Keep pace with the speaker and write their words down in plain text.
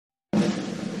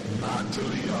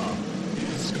Atalia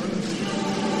is confused.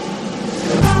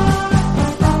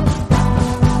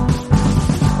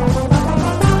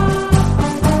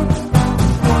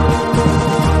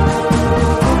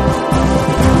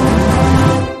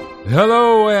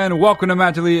 Hello and welcome to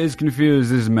Matt D'Elia is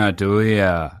Confused. This is Matt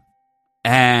D'Elia,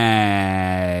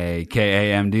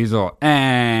 a.k.a. M. Diesel,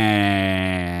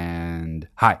 and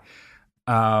hi.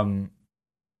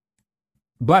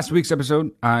 Last week's episode,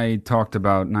 I talked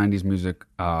about 90s music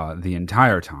the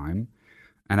entire time,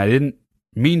 and I didn't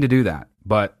mean to do that,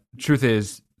 but truth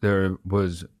is, there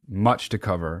was much to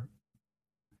cover,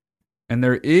 and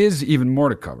there is even more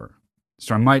to cover.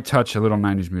 So I might touch a little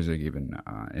 90s music even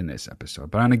in this episode.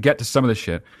 But I'm going to get to some of the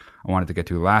shit I wanted to get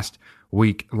to last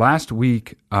week.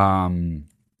 Everything's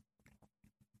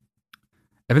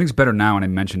better now, and I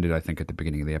mentioned it, I think, at the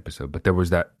beginning of the episode. But there was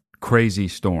that crazy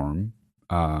storm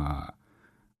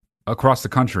across the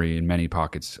country in many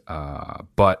pockets,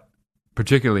 but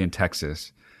particularly in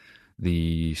Texas.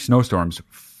 The snowstorms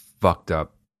fucked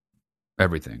up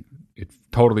everything. It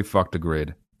totally fucked the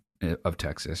grid of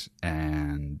Texas,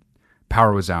 and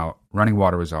power was out, running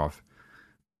water was off.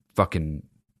 Fucking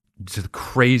just the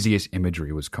craziest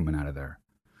imagery was coming out of there.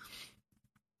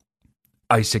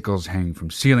 Icicles hanging from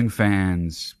ceiling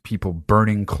fans, people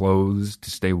burning clothes to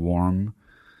stay warm.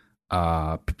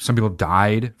 Some people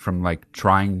died from like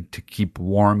trying to keep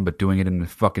warm but doing it in a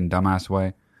fucking dumbass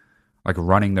way. Like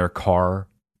running their car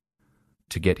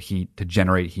to get heat, to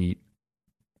generate heat,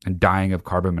 and dying of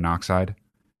carbon monoxide.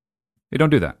 They don't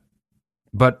do that.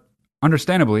 But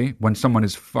understandably, when someone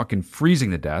is fucking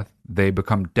freezing to death, they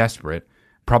become desperate,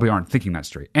 probably aren't thinking that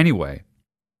straight. Anyway,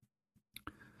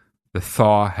 the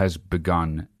thaw has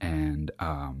begun, and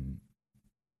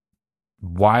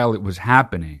while it was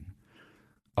happening,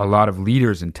 a lot of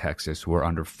leaders in Texas were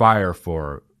under fire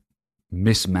for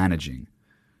mismanaging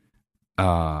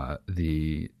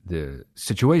the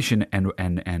situation,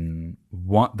 and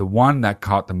the one that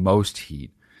caught the most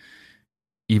heat,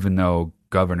 even though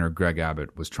Governor Greg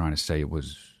Abbott was trying to say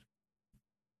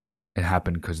it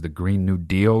happened because of the Green New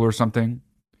Deal or something.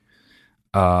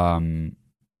 There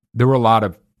were a lot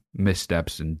of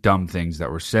missteps and dumb things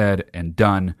that were said and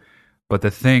done, but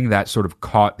the thing that sort of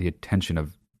caught the attention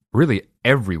of really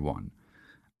everyone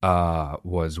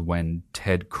was when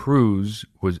Ted Cruz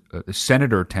was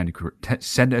Senator.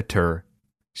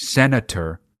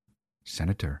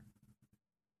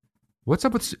 What's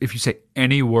up with if you say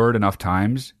any word enough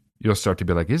times? You'll start to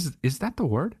be like, is that the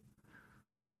word?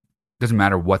 Doesn't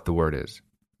matter what the word is.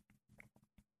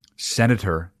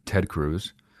 Senator Ted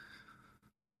Cruz,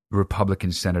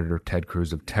 Republican Senator Ted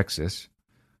Cruz of Texas,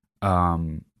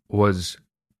 was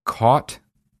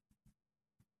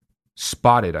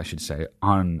spotted, I should say,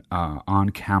 on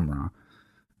camera,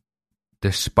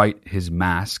 despite his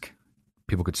mask.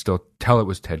 People could still tell it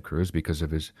was Ted Cruz because of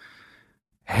his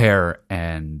hair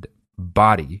and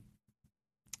body.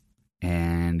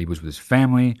 And he was with his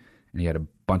family, and he had a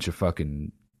bunch of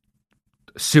fucking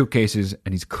suitcases,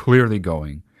 and he's clearly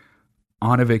going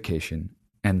on a vacation,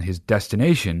 and his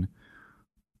destination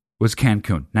was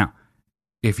Cancun. Now,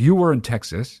 if you were in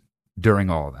Texas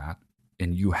during all that,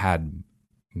 and you had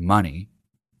money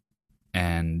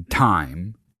and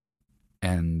time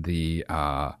and the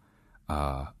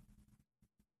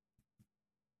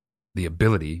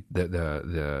ability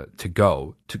to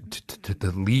go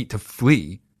to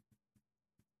flee,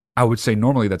 I would say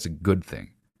normally that's a good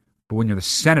thing. But when you're the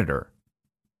senator,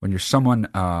 when you're someone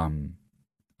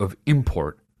of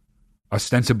import,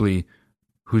 ostensibly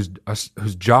whose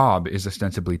job is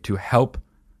ostensibly to help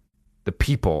the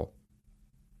people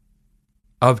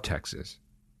of Texas,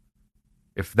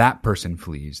 if that person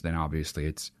flees, then obviously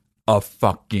it's a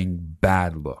fucking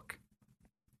bad look.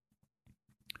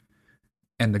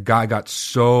 And the guy got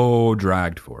so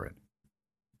dragged for it.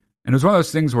 And it was one of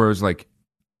those things where it was like,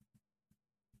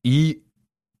 even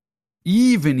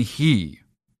he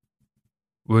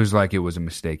was like it was a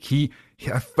mistake. He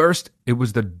at first it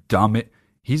was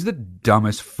he's the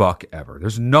dumbest fuck ever.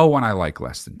 There's no one I like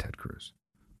less than Ted Cruz.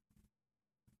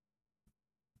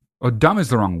 Oh, dumb is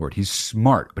the wrong word. He's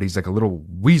smart, but he's like a little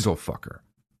weasel fucker.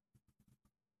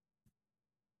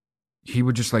 He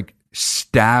would just like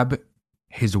stab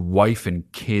his wife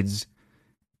and kids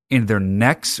in their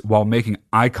necks while making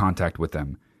eye contact with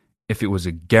them, if it was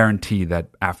a guarantee that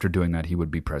after doing that he would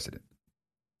be president.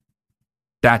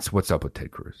 That's what's up with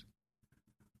Ted Cruz.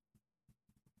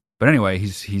 But anyway,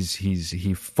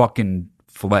 he fucking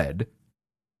fled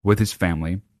with his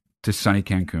family to sunny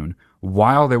Cancun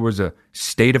while there was a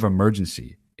state of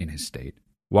emergency in his state,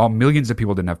 while millions of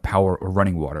people didn't have power or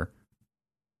running water,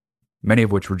 many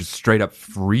of which were just straight up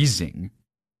freezing.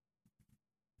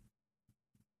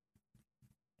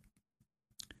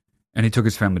 And he took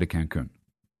his family to Cancun.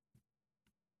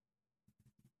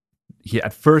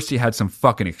 At first he had some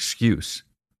fucking excuse.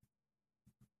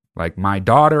 Like, my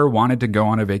daughter wanted to go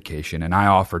on a vacation and I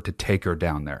offered to take her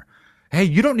down there. Hey,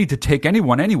 you don't need to take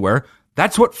anyone anywhere.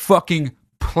 That's what fucking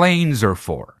planes are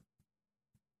for.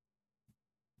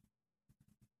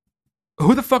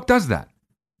 Who the fuck does that?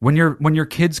 When your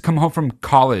kids come home from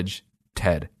college,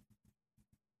 Ted,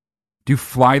 do you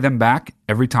fly them back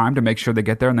every time to make sure they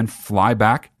get there and then fly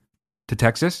back to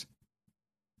Texas?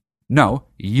 No,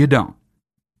 you don't.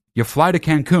 You fly to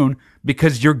Cancun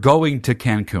because you're going to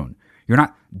Cancun. You're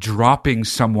not dropping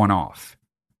someone off.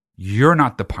 You're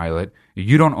not the pilot.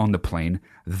 You don't own the plane.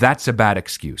 That's a bad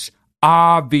excuse.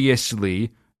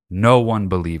 Obviously, no one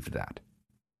believed that.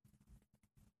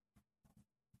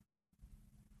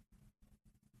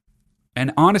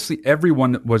 And honestly,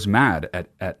 everyone was mad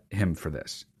at him for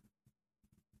this.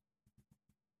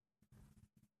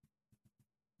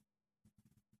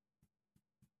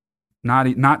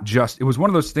 Not just, it was one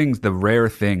of those things, the rare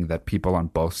thing that people on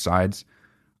both sides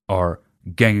are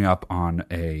ganging up on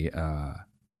a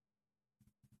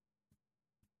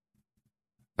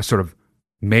sort of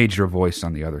major voice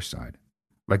on the other side.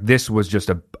 Like, this was just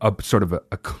a sort of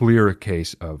a clear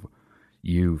case of,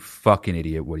 you fucking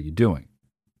idiot, what are you doing?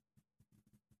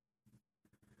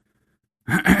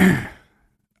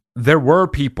 There were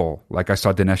people, like I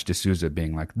saw Dinesh D'Souza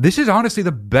being like, this is honestly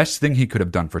the best thing he could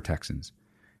have done for Texans.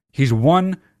 He's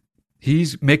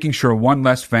making sure one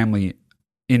less family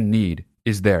in need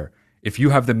is there. If you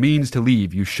have the means to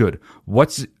leave, you should.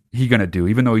 What's he going to do?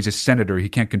 Even though he's a senator, he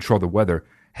can't control the weather.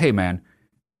 Hey, man,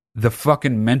 the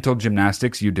fucking mental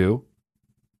gymnastics you do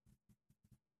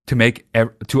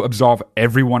to absolve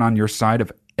everyone on your side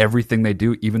of everything they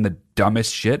do, even the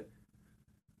dumbest shit.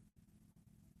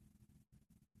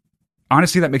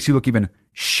 Honestly, that makes you look even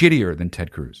shittier than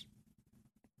Ted Cruz.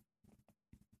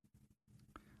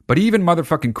 But even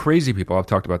motherfucking crazy people, I've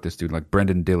talked about this dude, like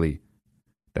Brendan Dilley,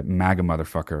 that MAGA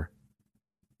motherfucker,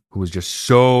 who was just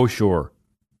so sure,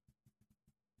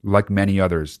 like many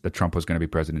others, that Trump was going to be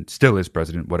president, still is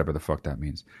president, whatever the fuck that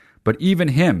means. But even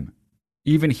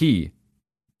he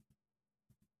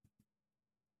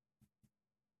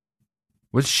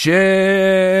was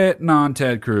shitting on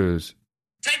Ted Cruz.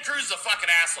 Ted Cruz is a fucking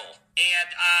asshole. And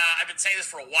I've been saying this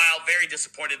for a while, very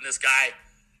disappointed in this guy.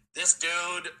 This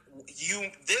dude,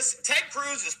 Ted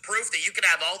Cruz is proof that you can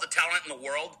have all the talent in the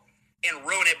world and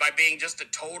ruin it by being just a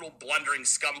total blundering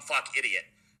scumfuck idiot.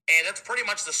 And that's pretty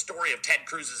much the story of Ted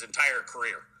Cruz's entire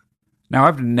career. Now,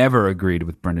 I've never agreed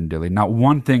with Brendan Dilley. Not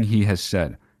one thing he has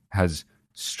said has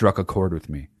struck a chord with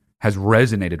me, has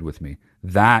resonated with me.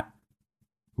 That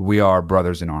we are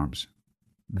brothers in arms.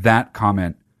 That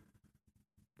comment,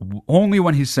 only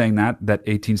when he's saying that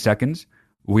 18 seconds,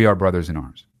 we are brothers in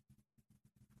arms.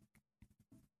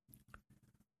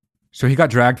 So he got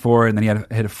dragged for it, and then he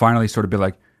had to finally sort of be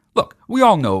like, look, we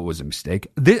all know it was a mistake.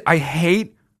 I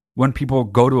hate when people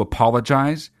go to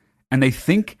apologize, and they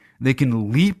think they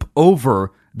can leap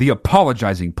over the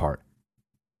apologizing part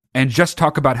and just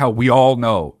talk about how we all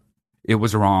know it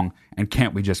was wrong, and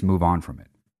can't we just move on from it?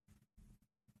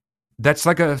 That's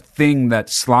like a thing that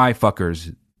sly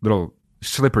fuckers, little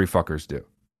slippery fuckers do.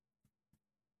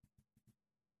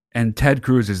 And Ted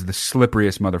Cruz is the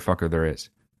slipperiest motherfucker there is.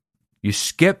 You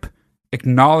skip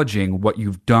acknowledging what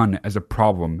you've done as a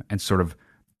problem and sort of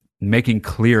making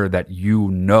clear that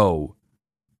you know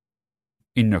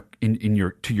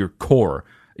to your core,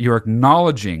 you're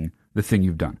acknowledging the thing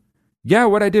you've done. Yeah,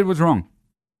 what I did was wrong.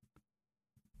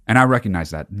 And I recognize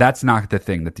that. That's not the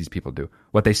thing that these people do.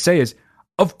 What they say is,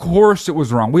 of course it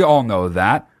was wrong. We all know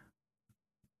that.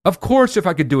 Of course, if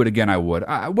I could do it again, I would.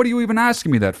 What are you even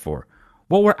asking me that for?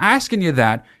 Well, we're asking you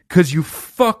that because you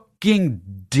fucking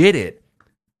did it.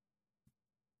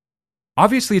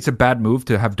 Obviously, it's a bad move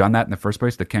to have done that in the first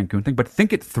place, the Cancun thing, but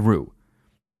think it through.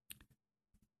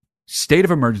 State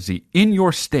of emergency in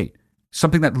your state,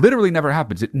 something that literally never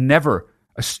happens.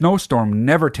 A snowstorm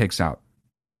never takes out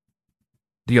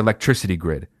the electricity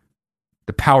grid,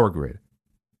 the power grid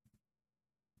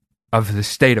of the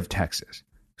state of Texas.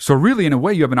 So really, in a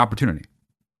way, you have an opportunity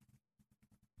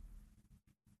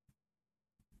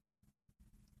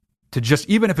to just,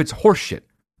 even if it's horseshit,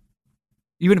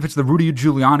 even if it's the Rudy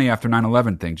Giuliani after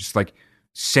 9/11 thing, just like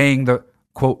saying the,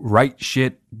 quote, right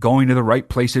shit, going to the right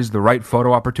places, the right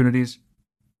photo opportunities.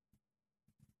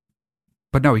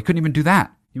 But no, he couldn't even do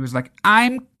that. He was like,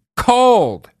 I'm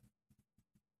cold.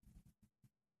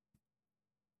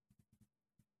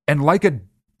 And like a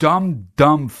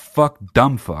dumb fuck,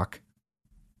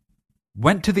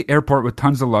 went to the airport with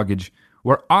tons of luggage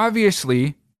where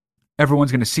obviously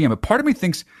everyone's going to see him. But part of me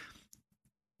thinks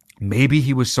Maybe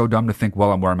he was so dumb to think,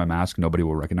 well, I'm wearing my mask, nobody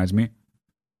will recognize me.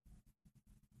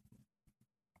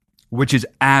 Which is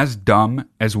as dumb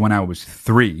as when I was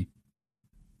 3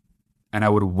 and I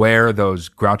would wear those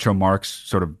Groucho Marx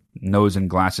sort of nose and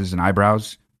glasses and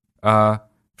eyebrows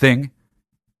thing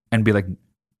and be like,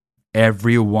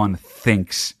 everyone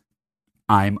thinks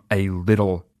I'm a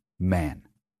little man.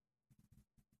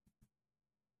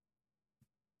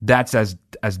 That's as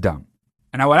dumb.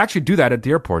 And I would actually do that at the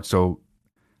airport. So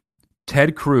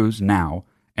Ted Cruz now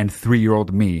and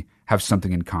 3-year-old me have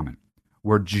something in common.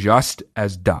 We're just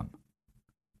as dumb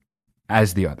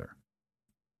as the other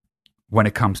when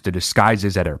it comes to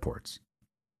disguises at airports.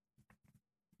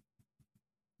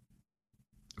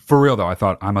 For real though, I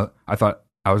thought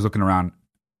I was looking around.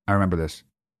 I remember this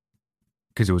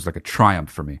because it was like a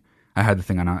triumph for me. I had the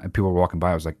thing on, and people were walking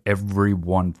by. I was like,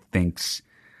 everyone thinks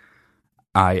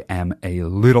I am a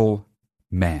little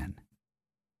man.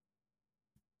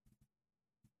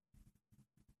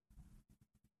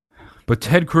 But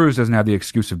Ted Cruz doesn't have the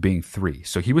excuse of being 3.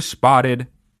 So he was spotted,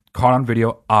 caught on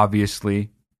video,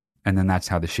 obviously, and then that's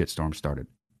how the shitstorm started.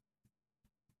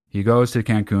 He goes to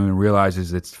Cancun and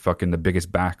realizes it's fucking the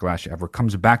biggest backlash ever.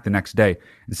 Comes back the next day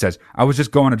and says, I was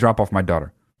just going to drop off my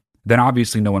daughter. Then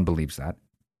obviously no one believes that.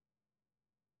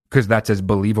 Because that's as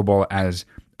believable as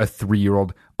a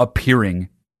 3-year-old appearing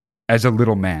as a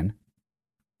little man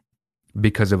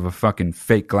because of a fucking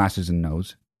fake glasses and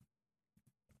nose.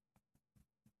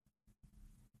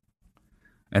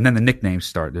 And then the nicknames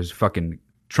start. There's fucking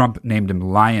Trump named him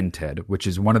Lion Ted, which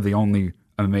is one of the only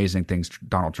amazing things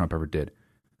Donald Trump ever did.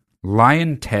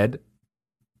 Lion Ted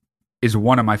is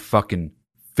one of my fucking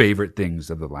favorite things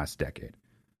of the last decade.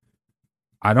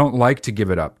 I don't like to give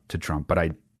it up to Trump, but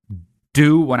I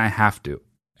do when I have to.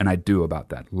 And I do about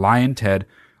that. Lion Ted,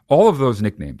 all of those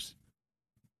nicknames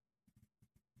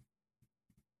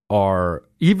are,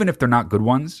 even if they're not good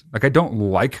ones, like I don't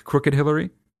like Crooked Hillary,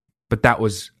 but that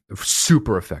was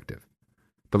super effective.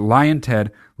 But Lion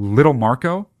Ted, Little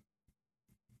Marco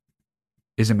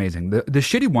is amazing. The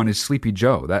shitty one is Sleepy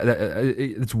Joe.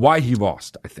 It's why he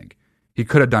lost, I think. He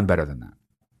could have done better than that.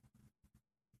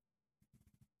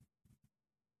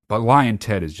 But Lion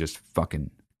Ted is just fucking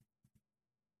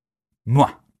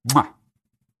mwah, mwah.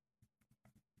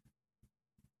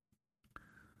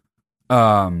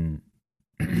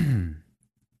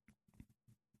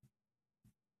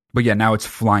 But yeah, now it's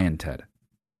Flying Ted.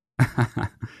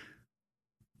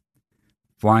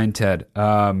 Flying Ted.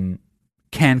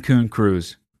 Cancun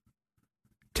Cruise.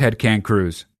 Ted Can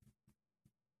Cruise.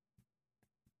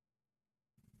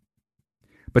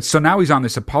 But so now he's on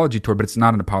this apology tour, but it's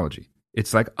not an apology.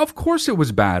 It's like, of course it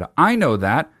was bad. I know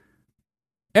that.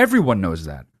 Everyone knows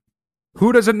that.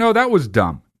 Who doesn't know that was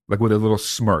dumb? Like with a little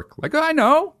smirk. Like, I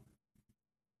know.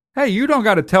 Hey, you don't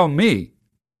got to tell me.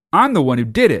 I'm the one who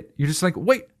did it. You're just like,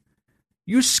 wait.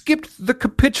 You skipped the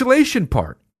capitulation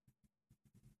part.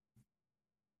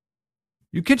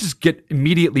 You can't just get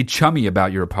immediately chummy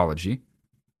about your apology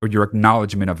or your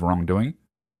acknowledgement of wrongdoing.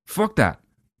 Fuck that.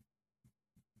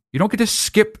 You don't get to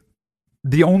skip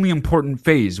the only important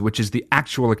phase, which is the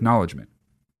actual acknowledgement.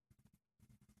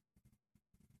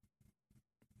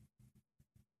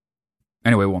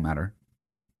 Anyway, it won't matter.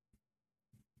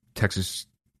 Texas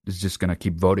is just going to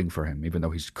keep voting for him, even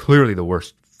though he's clearly the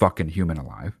worst fucking human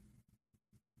alive.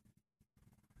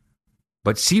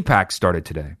 But CPAC started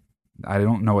today. I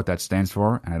don't know what that stands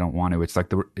for, and I don't want to. It's like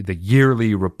the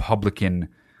yearly Republican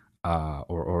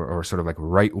or sort of like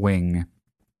right-wing.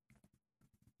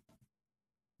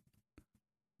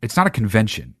 It's not a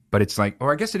convention, but it's like,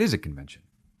 or I guess it is a convention.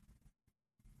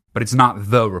 But it's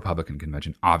not the Republican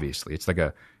convention, obviously. It's like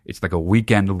a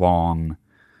weekend-long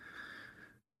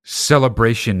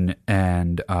celebration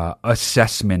and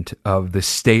assessment of the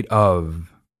state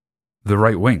of the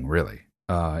right wing, really,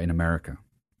 in America.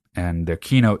 And the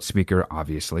keynote speaker,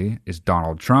 obviously, is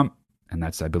Donald Trump, and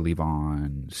that's, I believe,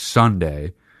 on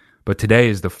Sunday. But today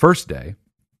is the first day,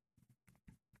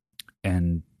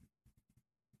 and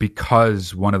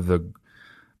because one of the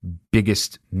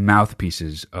biggest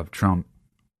mouthpieces of Trump,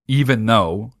 even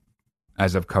though,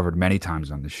 as I've covered many times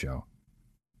on this show,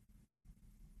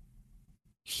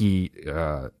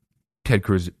 Ted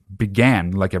Cruz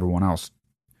began, like everyone else,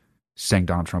 saying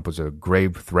Donald Trump was a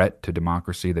grave threat to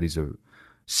democracy, that he's a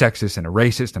sexist and a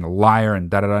racist and a liar and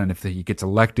da-da-da, and if he gets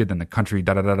elected, then the country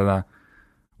da-da-da-da-da.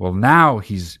 Well, now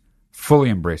he's fully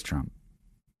embraced Trump.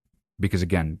 Because,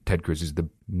 again, Ted Cruz is the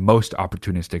most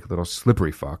opportunistic little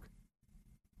slippery fuck.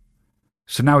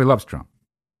 So now he loves Trump.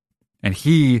 And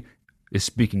he is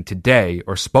speaking today,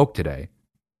 or spoke today.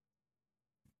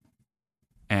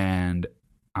 And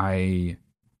I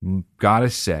gotta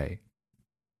say,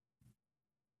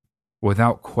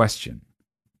 without question,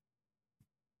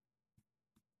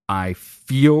 I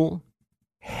feel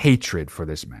hatred for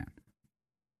this man.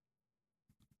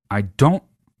 I don't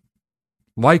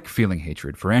like feeling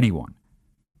hatred for anyone,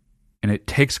 and it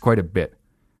takes quite a bit,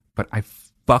 but I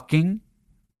fucking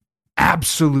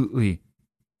absolutely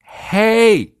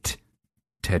hate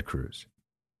Ted Cruz.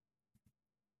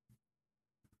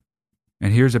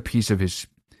 And here's a piece of his...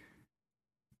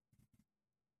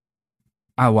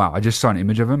 Oh, wow. I just saw an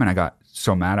image of him and I got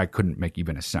so mad I couldn't make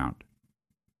even a sound.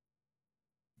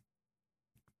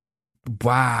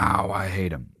 Wow, I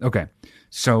hate him. Okay,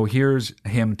 so here's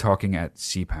him talking at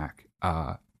CPAC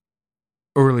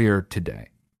earlier today.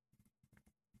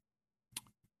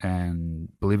 And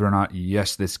believe it or not,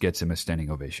 yes, this gets him a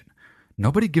standing ovation.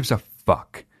 Nobody gives a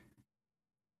fuck.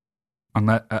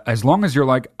 As long as you're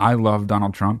like, I love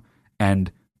Donald Trump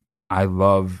and I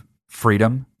love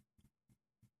freedom,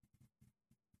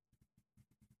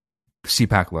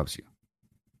 CPAC loves you.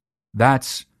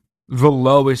 That's the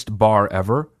lowest bar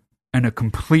ever, and a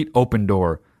complete open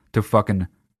door to fucking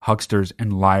hucksters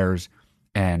and liars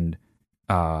and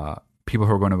people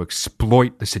who are going to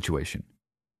exploit the situation.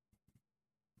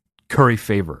 Curry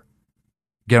favor.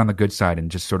 Get on the good side and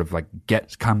just sort of like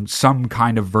get some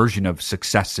kind of version of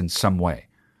success in some way.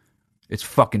 It's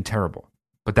fucking terrible.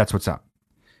 But that's what's up.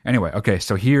 Anyway, okay,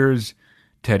 so here's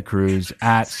Ted Cruz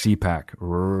at CPAC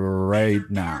right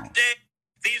now.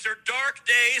 These are dark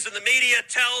days, and the media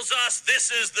tells us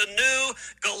this is the new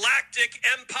galactic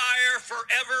empire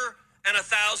forever and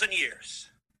 1,000 years.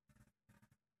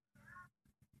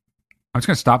 I'm just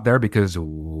going to stop there because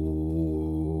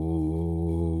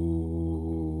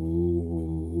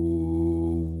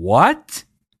what?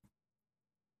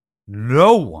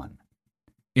 No one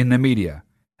in the media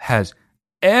has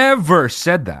ever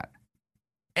said that.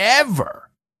 Ever.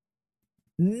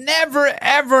 Never,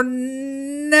 ever,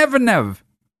 never, never.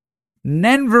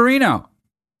 Nenverino.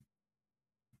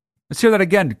 Let's hear that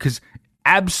again, because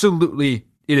absolutely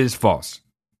it is false.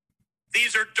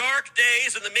 These are dark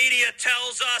days, and the media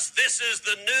tells us this is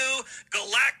the new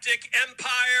galactic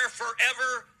empire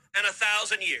forever and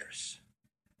 1,000 years.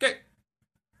 Okay.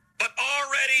 But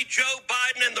already Joe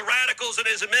Biden and the radicals in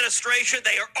his administration,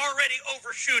 they are already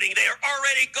overshooting. They are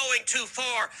already going too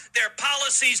far. Their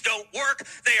policies don't work.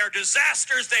 They are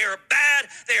disasters. They are bad.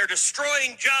 They are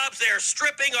destroying jobs. They are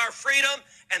stripping our freedom.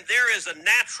 And there is a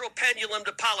natural pendulum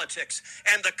to politics.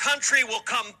 And the country will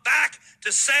come back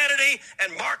to sanity.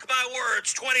 And mark my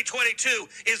words, 2022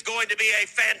 is going to be a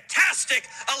fantastic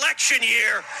election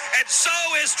year. And so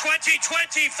is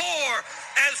 2024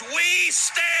 as we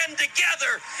stand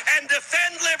together and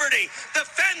defend liberty,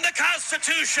 defend the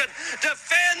Constitution,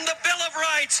 defend the Bill of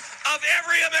Rights of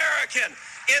every American.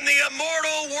 In the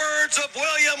immortal words of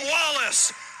William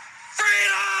Wallace,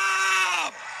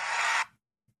 freedom!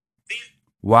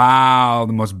 Wow,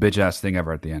 the most bitch-ass thing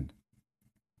ever at the end.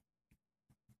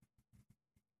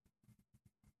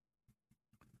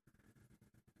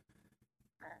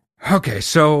 Okay,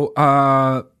 so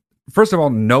first of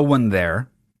all, no one there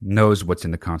knows what's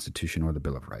in the Constitution or the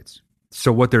Bill of Rights.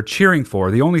 So what they're cheering for,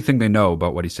 the only thing they know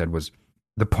about what he said was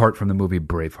the part from the movie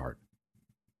Braveheart.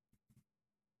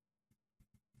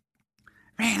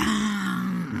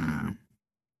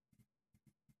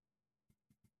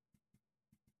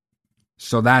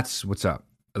 So that's what's up.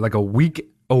 Like a week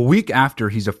after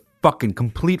he's a fucking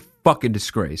complete fucking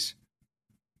disgrace.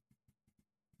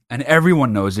 And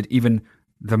everyone knows it, even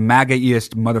the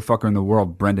MAGA-iest motherfucker in the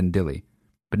world, Brendan Dilley.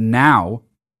 But now,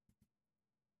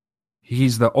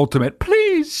 he's the ultimate,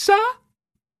 please, sir,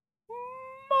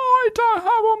 might I have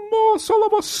a morsel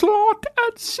of a slot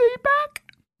at CPAC?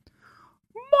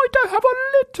 Might I have a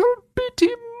little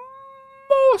bitty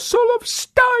morsel of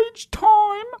stage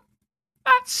time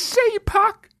at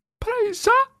CPAC, please,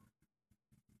 sir?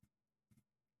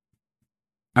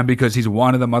 And because he's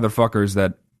one of the motherfuckers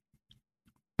that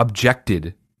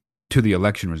objected to the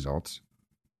election results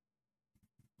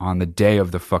on the day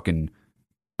of the fucking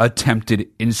attempted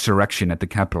insurrection at the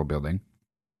Capitol building.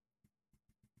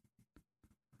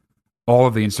 All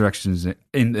of the insurrections,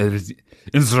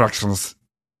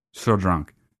 so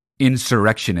drunk,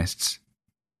 insurrectionists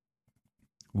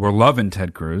were loving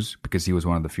Ted Cruz because he was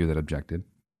one of the few that objected.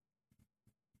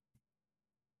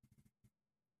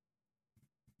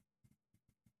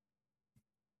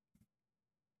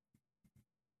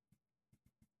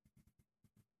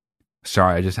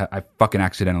 Sorry, I fucking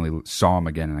accidentally saw him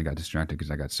again and I got distracted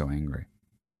because I got so angry.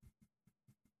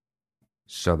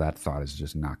 So that thought is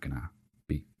just not gonna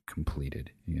be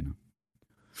completed, you know.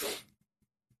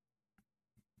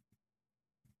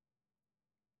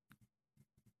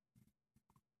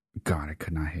 God, I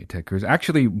could not hate Ted Cruz.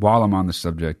 Actually, while I'm on the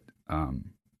subject,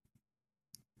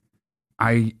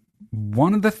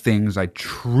 one of the things I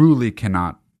truly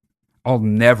I'll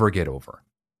never get over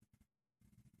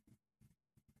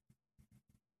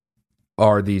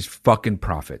are these fucking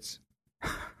prophets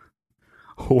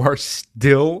who are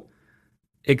still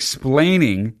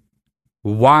explaining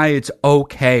why it's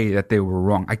okay that they were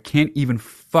wrong. I can't even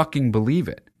fucking believe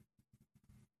it.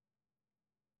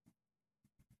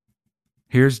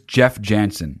 Here's Jeff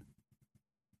Jansen.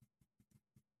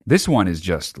 This one is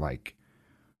just like,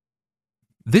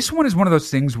 this one is one of those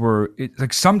things where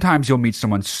like sometimes you'll meet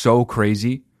someone so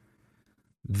crazy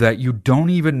that you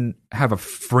don't even have a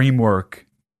framework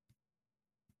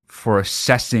for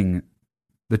assessing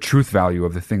the truth value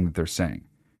of the thing that they're saying.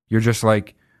 You're just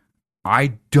like,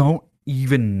 I don't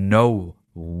even know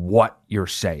what you're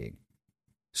saying.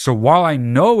 So while I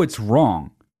know it's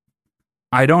wrong,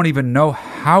 I don't even know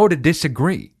how to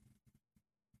disagree.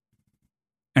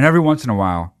 And every once in a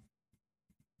while,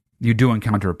 you do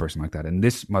encounter a person like that. And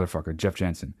this motherfucker, Jeff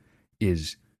Jansen,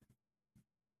 is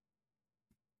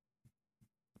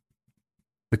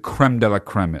the creme de la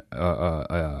creme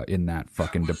in that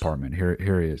fucking department. Here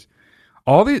he is.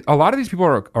 A lot of these people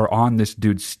are on this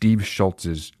dude Steve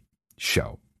Schultz's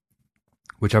show,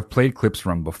 which I've played clips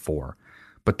from before.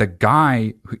 But the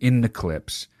guy in the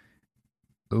clips,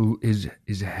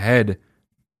 his head,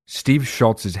 Steve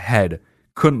Schultz's head,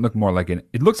 couldn't look more like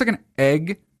it looks like an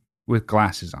egg with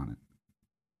glasses on it.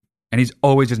 And he's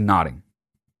always just nodding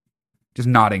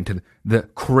to the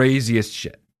craziest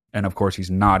shit. And of course,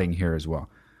 he's nodding here as well.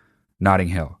 Notting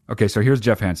Hill. Okay, so here's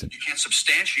Jeff Hansen. You can't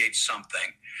substantiate something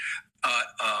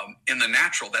in the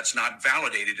natural that's not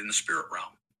validated in the spirit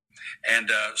realm.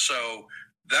 And so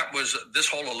that was, this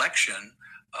whole election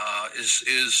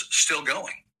is still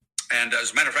going. And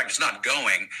as a matter of fact, it's not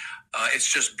going.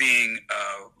 It's just being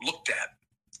looked at.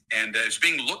 And it's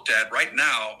being looked at right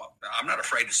now. I'm not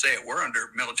afraid to say it. We're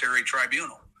under military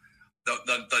tribunal.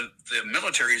 The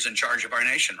military is in charge of our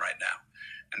nation right now.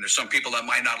 And there's some people that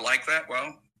might not like that.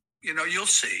 Well, you know, you'll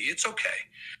see. It's okay.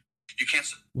 You can't.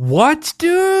 What,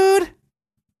 dude? What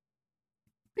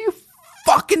are you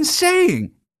fucking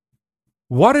saying?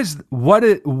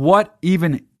 What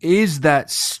even is that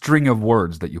string of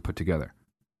words that you put together?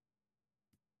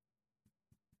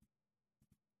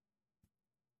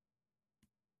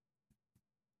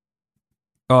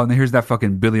 Oh, and here's that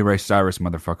fucking Billy Ray Cyrus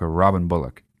motherfucker, Robin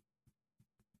Bullock.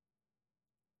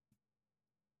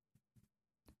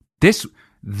 This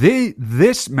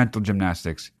mental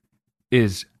gymnastics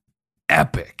is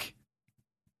epic.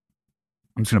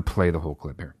 I'm just going to play the whole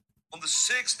clip here. On the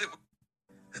 6th,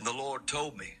 and the Lord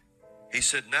told me, he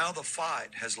said, now the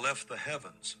fight has left the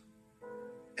heavens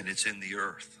and it's in the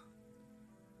earth.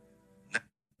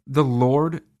 The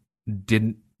Lord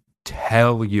didn't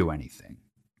tell you anything,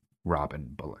 Robin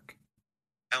Bullock.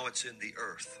 Now it's in the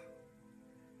earth.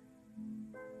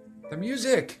 The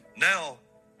music. Now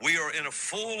we are in a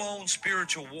full-on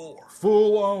spiritual war.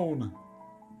 Full-on.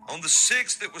 On the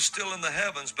 6th, it was still in the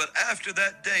heavens, but after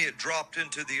that day, it dropped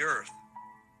into the earth.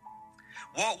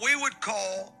 What we would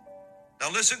call,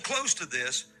 now listen close to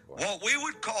this, what we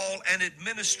would call an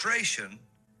administration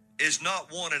is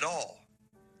not one at all.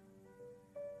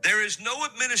 There is no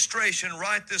administration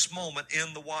right this moment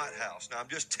in the White House. Now, I'm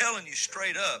just telling you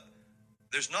straight up,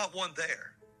 there's not one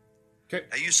there. Okay.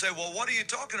 Now, you say, well, what are you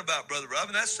talking about, Brother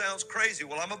Robin? That sounds crazy.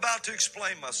 Well, I'm about to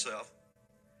explain myself.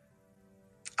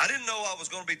 I didn't know I was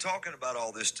going to be talking about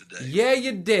all this today. Yeah,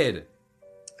 you did.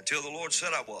 Until the Lord said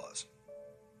I was.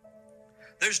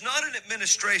 There's not an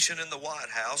administration in the White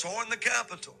House or in the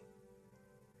Capitol.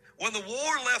 When the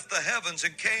war left the heavens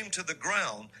and came to the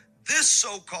ground, this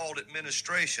so-called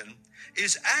administration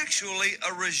is actually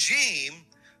a regime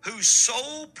whose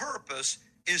sole purpose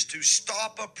is to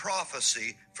stop a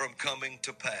prophecy from coming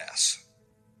to pass.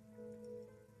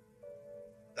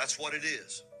 That's what it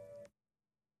is.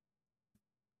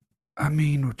 I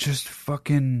mean, just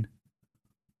fucking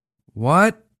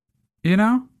what? You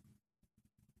know?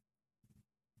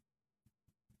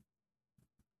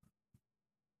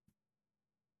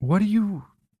 What do you...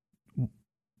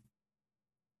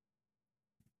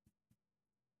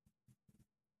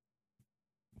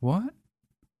 What?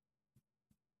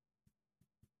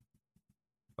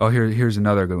 Oh, here's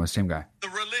another good one. Same guy. The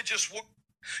religious world.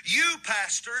 You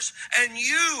pastors and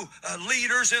you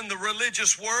leaders in the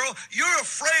religious world, you're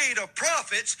afraid of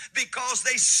prophets because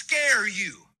they scare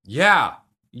you. Yeah.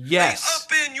 Yes.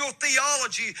 They upend your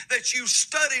theology that you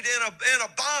studied in a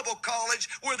Bible college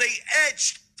where they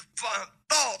etched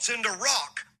thoughts into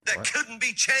rock that couldn't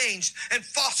be changed and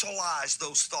fossilized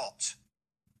those thoughts.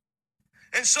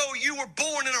 And so you were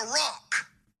born in a rock.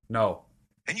 No.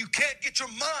 And you can't get your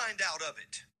mind out of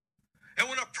it. And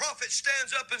when a prophet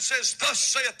stands up and says, thus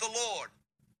saith the Lord,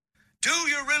 do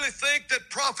you really think that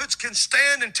prophets can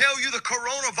stand and tell you the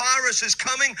coronavirus is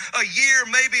coming a year,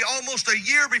 maybe almost a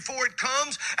year before it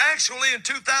comes? Actually, in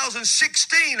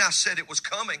 2016, I said it was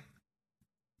coming.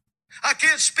 I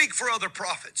can't speak for other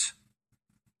prophets,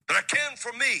 but I can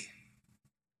for me.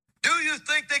 Do you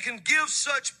think they can give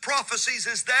such prophecies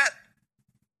as that?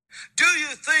 Do you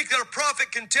think that a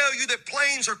prophet can tell you that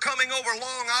planes are coming over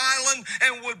Long Island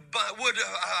and would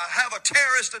have a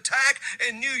terrorist attack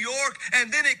in New York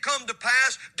and then it come to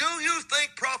pass? Do you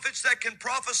think prophets that can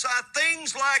prophesy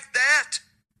things like that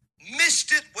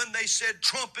missed it when they said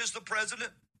Trump is the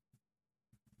president?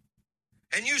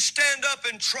 And you stand up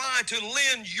and try to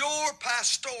lend your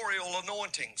pastoral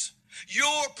anointings,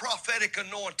 your prophetic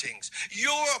anointings,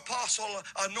 your apostle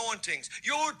anointings,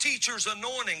 your teacher's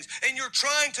anointings, and you're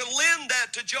trying to lend that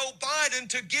to Joe Biden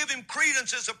to give him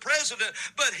credence as a president,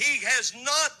 but he has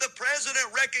not the president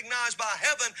recognized by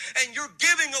heaven, and you're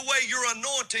giving away your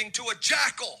anointing to a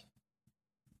jackal.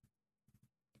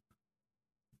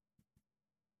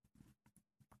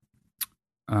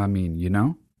 I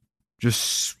mean,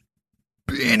 just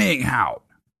spinning out.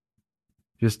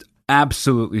 Just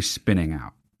absolutely spinning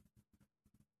out.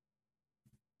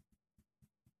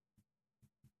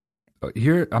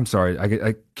 Here, I'm sorry,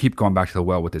 I keep going back to the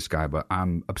well with this guy, but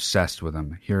I'm obsessed with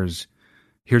him. Here's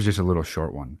just a little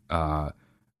short one. And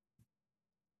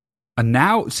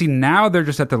now they're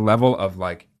just at the level of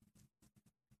like,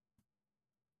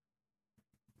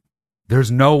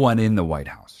 there's no one in the White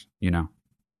House,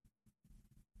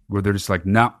 where they're just like,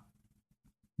 no,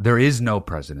 there is no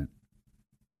president.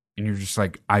 And you're just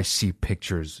like, I see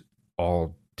pictures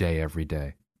all day, every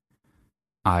day.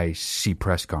 I see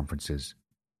press conferences.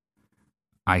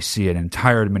 I see an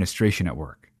entire administration at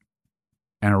work.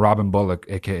 And a Robin Bullock,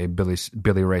 a.k.a.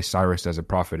 Billy Ray Cyrus as a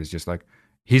prophet, is just like,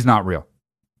 he's not real.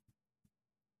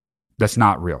 That's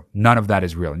not real. None of that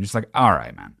is real. And you're just like, all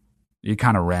right, man. You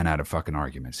kind of ran out of fucking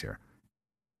arguments here.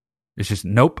 It's just,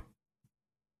 nope.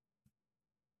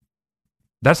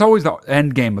 That's always the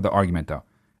end game of the argument, though.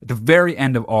 At the very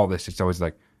end of all this, it's always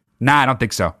like, nah, I don't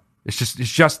think so. It's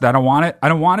just that I don't want it. I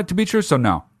don't want it to be true, so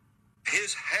no.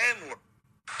 His handler.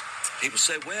 People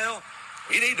say, well,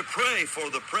 we need to pray for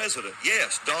the president.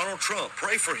 Yes, Donald Trump,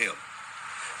 pray for him.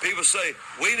 People say,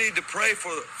 we need to pray for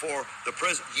the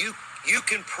president. You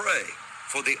can pray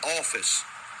for the office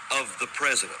of the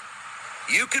president.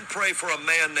 You can pray for a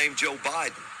man named Joe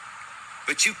Biden,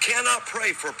 but you cannot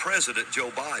pray for President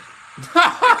Joe Biden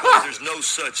because there's no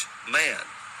such man.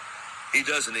 He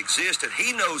doesn't exist, and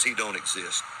he knows he don't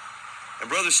exist. And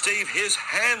Brother Steve, his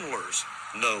handlers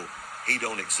know he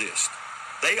don't exist.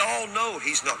 They all know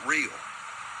he's not real.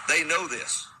 They know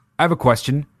this. I have a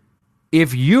question.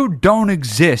 If you don't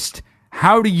exist,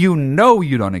 how do you know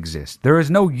you don't exist? There is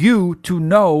no you to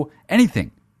know anything.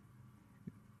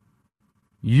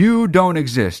 You don't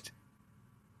exist.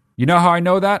 You know how I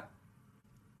know that?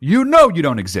 You know you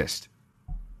don't exist.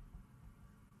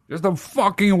 Just the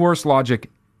fucking worst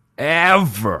logic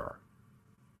ever.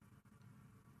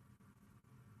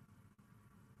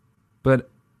 But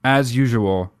as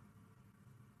usual,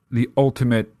 the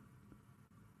ultimate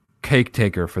cake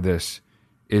taker for this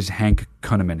is Hank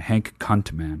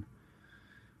Kunneman.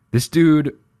 This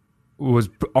dude was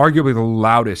arguably the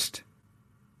loudest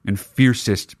and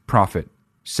fiercest prophet,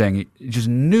 saying he just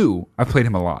knew, I played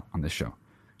him a lot on this show,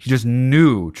 he just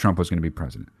knew Trump was going to be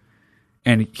president.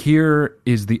 And here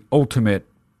is the ultimate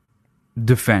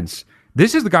defense.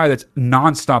 This is the guy that's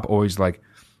nonstop always like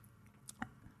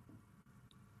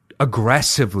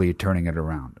aggressively turning it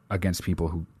around against people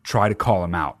who try to call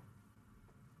him out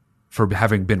for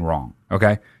having been wrong.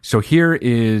 Okay? So here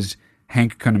is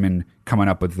Hank Kunneman coming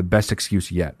up with the best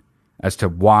excuse yet as to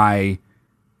why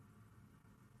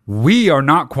we are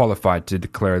not qualified to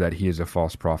declare that he is a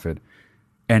false prophet.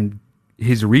 And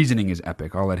his reasoning is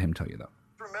epic. I'll let him tell you, though.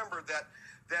 Remember that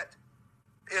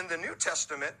in the New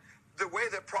Testament, the way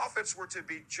that prophets were to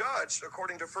be judged,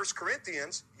 according to 1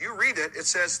 Corinthians, you read it, it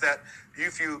says that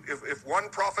if one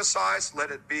prophesies, let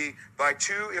it be by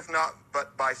two, if not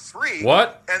but by three.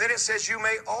 What? And then it says you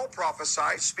may all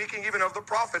prophesy, speaking even of the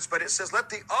prophets, but it says let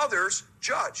the others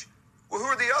judge. Well, who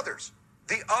are the others?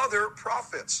 The other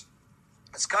prophets.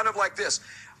 It's kind of like this.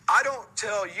 I don't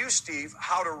tell you, Steve,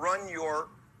 how to run your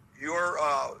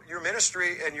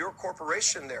ministry and your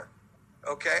corporation there.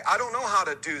 Okay? I don't know how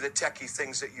to do the techie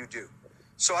things that you do.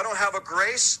 So I don't have a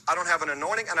grace, I don't have an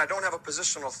anointing, and I don't have a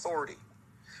positional authority.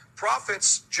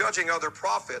 prophets judging other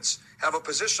prophets have a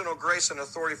positional grace and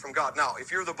authority from God. Now,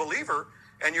 if you're the believer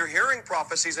and you're hearing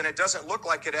prophecies and it doesn't look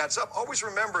like it adds up, always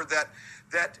remember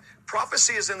that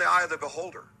prophecy is in the eye of the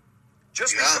beholder.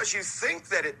 Just because you think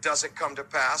that it doesn't come to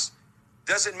pass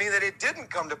doesn't mean that it didn't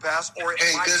come to pass, or it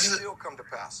might still come to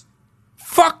pass.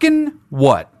 Fucking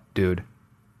what, dude?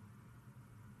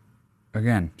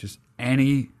 Again, just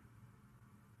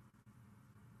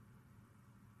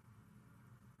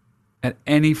at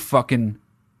any fucking,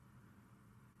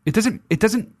 it doesn't,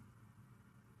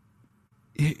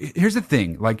 here's the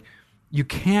thing, like, you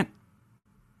can't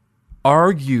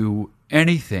argue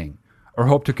anything or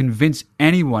hope to convince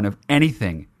anyone of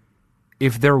anything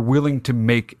if they're willing to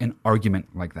make an argument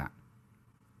like that.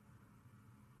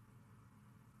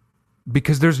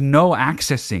 Because there's no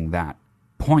accessing that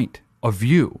point of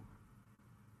view.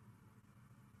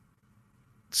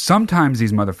 Sometimes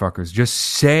these motherfuckers just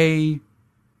say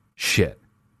shit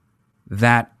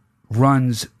that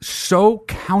runs so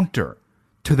counter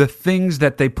to the things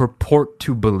that they purport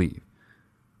to believe.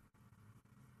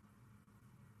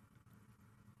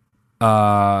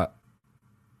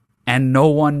 And no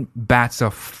one bats a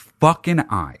fucking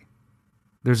eye.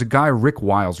 There's a guy, Rick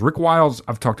Wiles. Rick Wiles,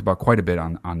 I've talked about quite a bit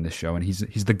on this show, and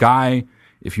he's the guy,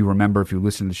 if you remember, if you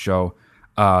listen to the show,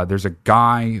 there's a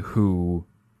guy who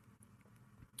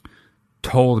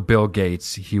told Bill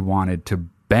Gates he wanted to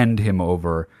bend him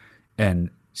over and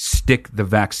stick the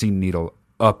vaccine needle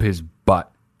up his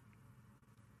butt.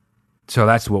 So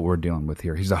that's what we're dealing with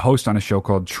here. He's a host on a show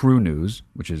called True News,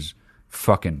 which is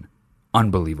fucking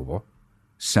unbelievable,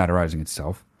 satirizing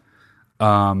itself.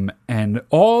 And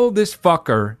all this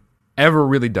fucker ever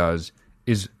really does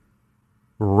is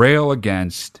rail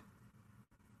against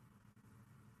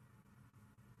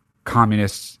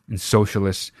communists and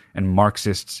socialists and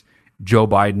Marxists, Joe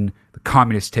Biden, the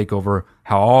communist takeover,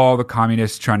 how all the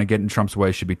communists trying to get in Trump's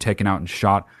way should be taken out and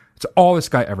shot. It's all this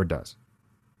guy ever does.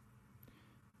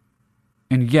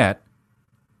 And yet,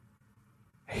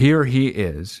 here he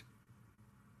is.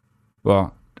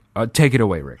 Well, take it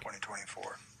away, Rick.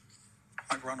 2024.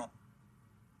 Mike Ronald.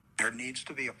 There needs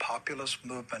to be a populist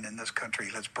movement in this country.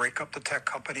 Let's break up the tech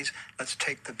companies. Let's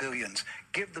take the billions.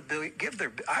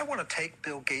 I want to take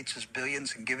Bill Gates'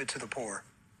 billions and give it to the poor.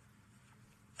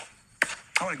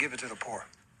 I want to give it to the poor.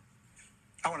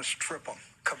 I want to strip them,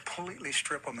 completely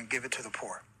strip them and give it to the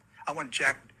poor. I want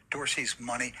Jack Dorsey's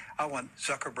money. I want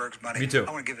Zuckerberg's money. Me too.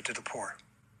 I want to give it to the poor.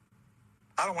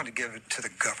 I don't want to give it to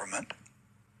the government.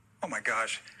 Oh my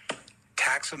gosh.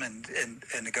 Tax them and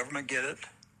the government get it?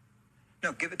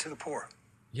 No, give it to the poor.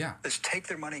 Yeah. Let's take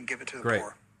their money and give it to the Great.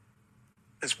 poor.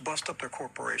 Let's bust up their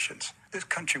corporations. This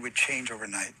country would change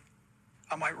overnight.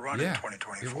 I might run in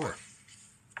 2024.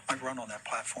 I might run on that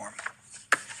platform.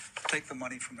 Take the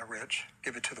money from the rich,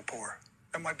 give it to the poor.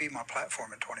 That might be my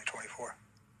platform in 2024.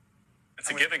 It's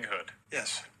a giving hood.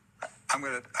 Yes. I'm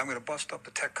gonna bust up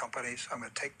the tech companies. I'm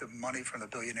gonna take the money from the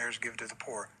billionaires, give it to the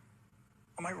poor.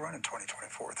 I might run in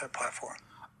 2024 with that platform.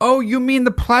 Oh, you mean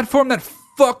the platform that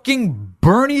fucking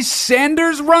Bernie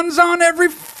Sanders runs on every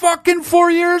fucking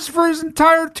 4 years for his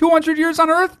entire 200 years on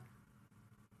Earth?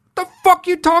 The fuck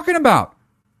you talking about?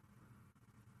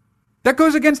 That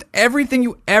goes against everything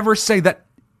you ever say. That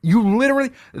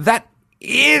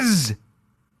is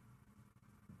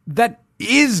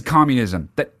communism.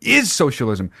 That is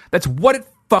socialism. That's what it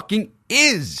fucking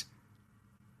is.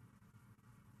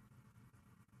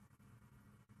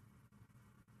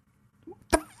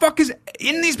 What the fuck is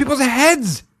in these people's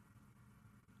heads?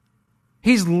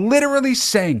 He's literally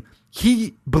saying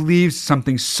he believes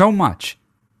something so much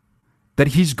that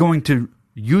he's going to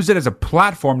use it as a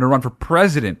platform to run for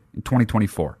president in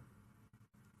 2024.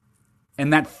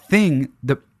 And that thing,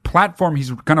 the platform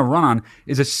he's going to run on,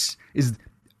 is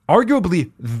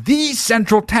arguably the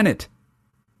central tenet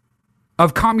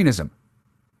of communism,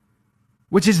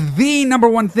 which is the number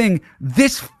one thing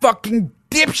this fucking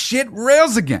dipshit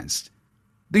rails against.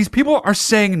 These people are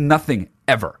saying nothing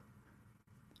ever.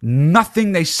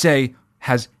 Nothing they say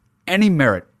has any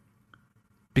merit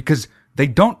because they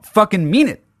don't fucking mean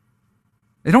it.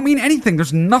 They don't mean anything.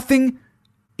 There's nothing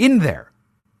in there.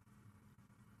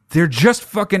 They're just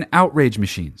fucking outrage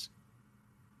machines.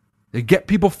 They get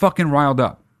people fucking riled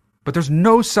up. But there's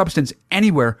no substance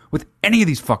anywhere with any of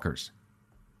these fuckers.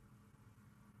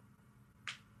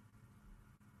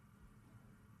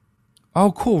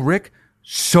 Oh, cool, Rick.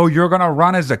 So you're going to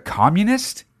run as a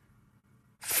communist?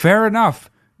 Fair enough.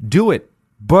 Do it.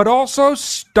 But also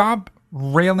stop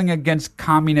railing against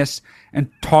communists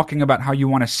and talking about how you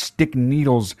want to stick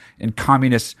needles in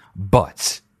communist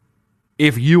butts.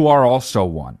 If you are also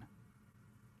one.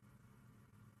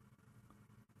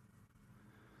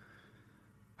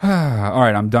 All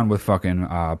right, I'm done with fucking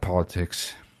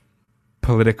politics.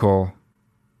 Political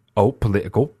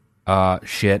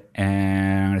shit.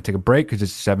 And I'm going to take a break because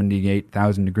it's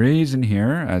 78,000 degrees in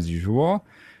here, as usual.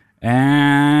 And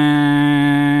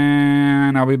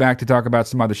I'll be back to talk about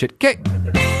some other shit. Okay,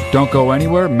 don't go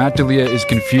anywhere. Matt D'Elia is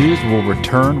confused. We'll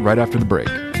return right after the break.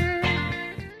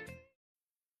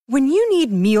 When you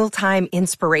need mealtime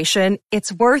inspiration,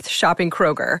 it's worth shopping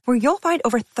Kroger, where you'll find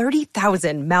over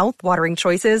 30,000 mouth-watering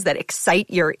choices that excite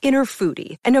your inner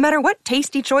foodie. And no matter what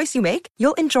tasty choice you make,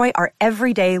 you'll enjoy our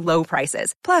everyday low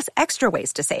prices, plus extra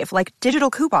ways to save, like digital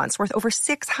coupons worth over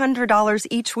 $600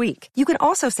 each week. You can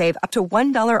also save up to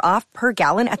 $1 off per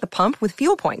gallon at the pump with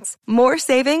fuel points. More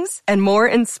savings and more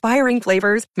inspiring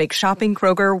flavors make shopping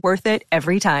Kroger worth it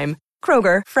every time.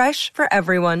 Kroger, fresh for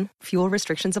everyone. Fuel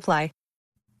restrictions apply.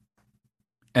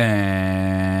 And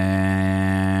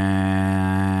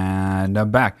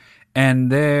I'm back.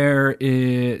 And there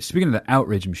is, speaking of the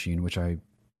outrage machine, which I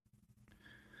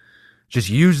just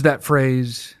used that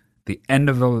phrase, the end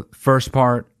of the first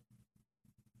part,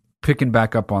 picking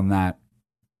back up on that.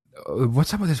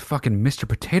 What's up with this fucking Mr.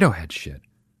 Potato Head shit?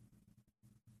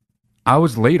 I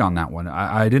was late on that one.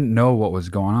 I didn't know what was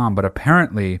going on, but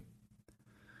apparently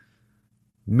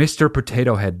Mr.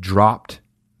 Potato Head dropped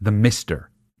the Mr.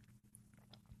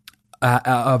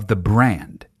 Of the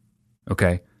brand.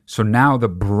 Okay, so now the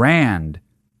brand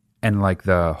and like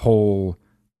the whole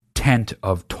tent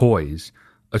of toys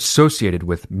associated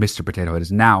with Mr. Potato Head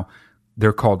is now,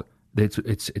 they're called, it's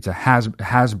a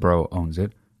Hasbro owns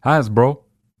it. Hasbro,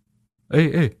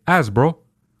 hey Hasbro,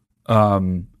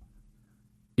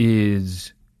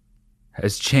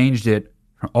 has changed it.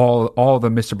 All the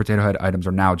Mr. Potato Head items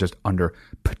are now just under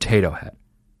Potato Head.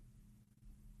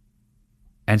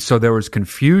 And so there was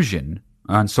confusion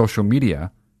on social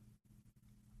media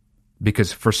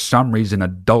because for some reason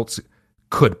adults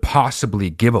could possibly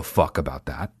give a fuck about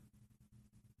that.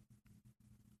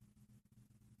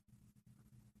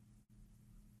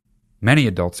 Many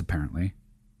adults apparently.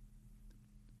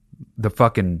 The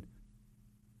fucking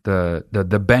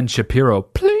the Ben Shapiro,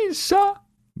 please sir,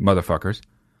 motherfuckers,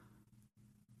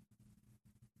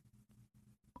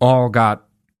 all got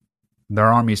their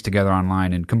armies together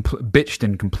online and bitched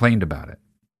and complained about it.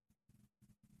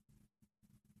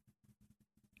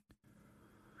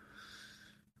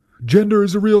 Gender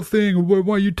is a real thing.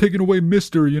 Why are you taking away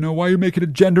Mr.? You know, why are you making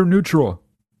it gender neutral?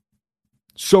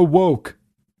 So woke.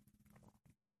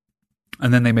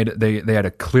 And then they had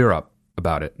a clear up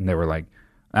about it, and they were like,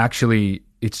 actually,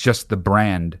 it's just the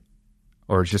brand,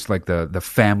 or it's just like the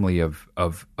family of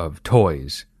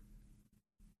toys.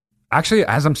 Actually,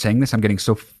 as I'm saying this, I'm getting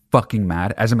so fucking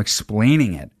mad. As I'm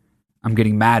explaining it, I'm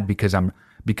getting mad because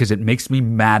it makes me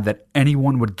mad that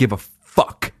anyone would give a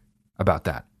fuck about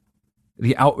that.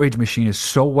 The outrage machine is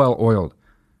so well oiled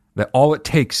that all it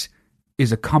takes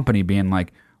is a company being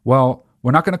like, well,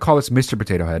 we're not going to call this Mr.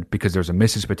 Potato Head because there's a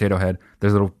Mrs. Potato Head.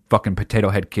 There's little fucking Potato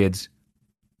Head kids.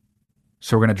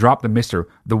 So we're going to drop the Mr.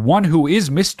 The one who is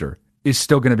Mr. is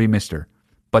still going to be Mr.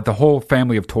 But the whole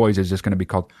family of toys is just going to be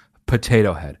called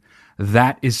Potato Head.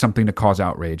 That is something to cause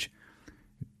outrage.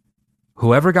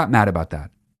 Whoever got mad about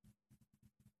that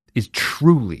is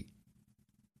truly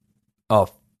a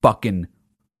fucking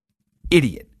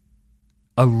idiot.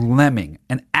 A lemming.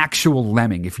 An actual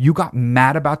lemming. If you got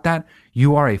mad about that,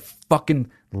 you are a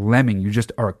fucking lemming. You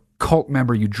just are a cult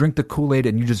member. You drink the Kool-Aid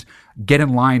and you just get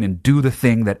in line and do the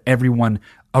thing that everyone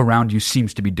around you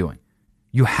seems to be doing.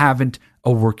 You haven't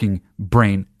a working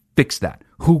brain. Fix that.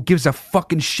 Who gives a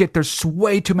fucking shit? There's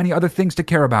way too many other things to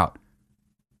care about.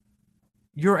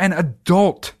 You're an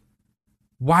adult.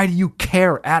 Why do you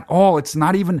care at all? It's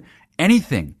not even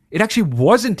anything. It actually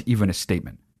wasn't even a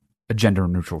statement, a gender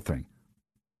neutral thing.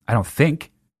 I don't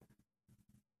think.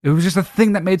 It was just a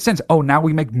thing that made sense. Oh, now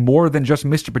we make more than just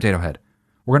Mr. Potato Head.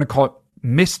 We're going to call it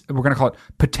we're going to call it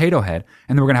Potato Head,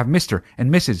 and then we're going to have Mr.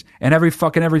 and Mrs. and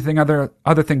everything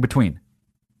other thing between.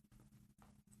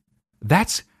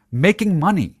 That's making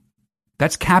money.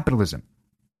 That's capitalism.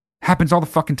 Happens all the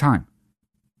fucking time.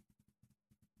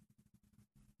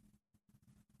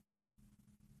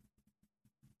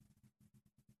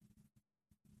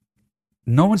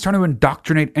 No one's trying to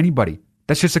indoctrinate anybody.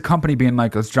 That's just a company being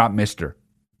like, let's drop Mr.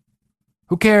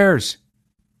 Who cares?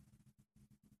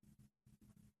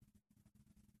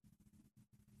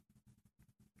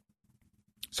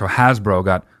 So Hasbro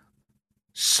got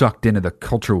sucked into the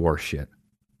culture war shit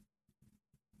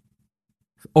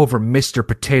over Mr.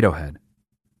 Potato Head.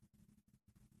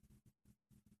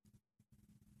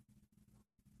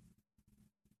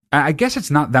 I guess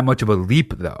it's not that much of a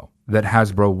leap, though, that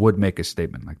Hasbro would make a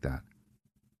statement like that.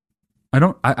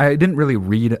 I didn't really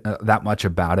read that much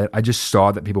about it. I just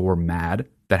saw that people were mad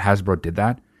that Hasbro did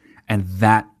that, and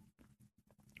that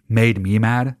made me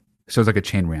mad. So it's like a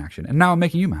chain reaction, and now I'm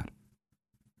making you mad.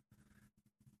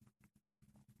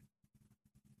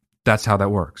 That's how that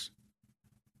works.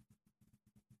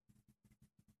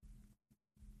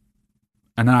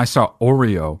 And then I saw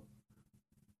Oreo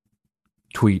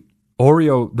tweet,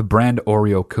 the brand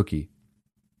Oreo cookie,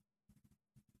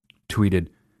 tweeted,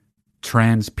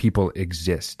 "Trans people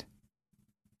exist."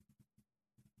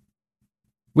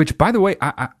 Which, by the way,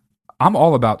 I'm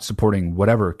all about supporting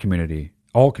whatever community,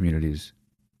 all communities,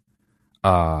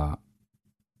 on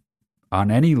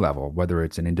any level, whether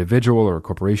it's an individual or a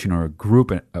corporation or a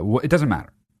group. It doesn't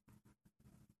matter.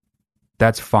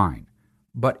 That's fine.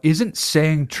 But isn't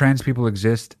saying trans people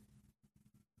exist,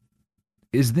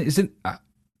 isn't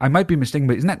I might be mistaken,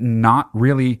 but isn't that not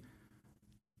really,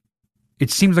 it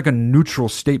seems like a neutral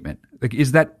statement. Like,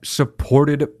 is that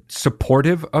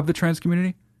supportive of the trans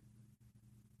community?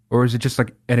 Or is it just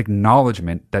like an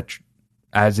acknowledgement that,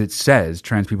 as it says,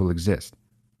 trans people exist?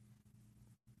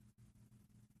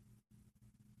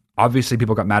 Obviously,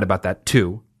 people got mad about that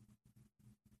too.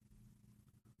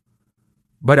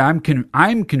 But I'm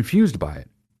confused by it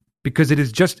because it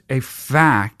is just a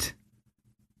fact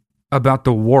about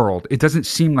the world. It doesn't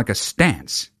seem like a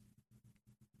stance.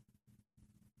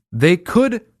 They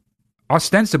could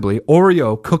ostensibly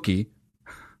Oreo cookie.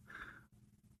 I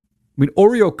mean,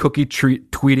 Oreo cookie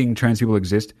tweeting trans people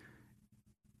exist.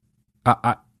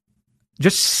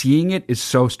 Just seeing it is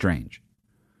so strange.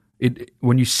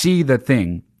 When you see the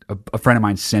thing, a friend of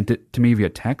mine sent it to me via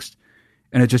text,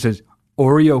 and it just says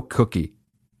Oreo cookie.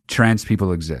 Trans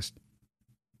people exist.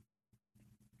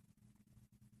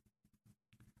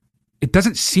 It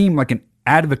doesn't seem like an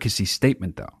advocacy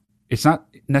statement, though. It's not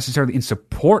necessarily in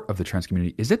support of the trans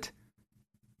community, is it?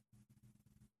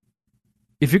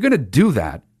 If you're going to do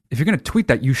that, if you're going to tweet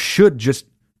that, you should just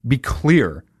be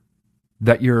clear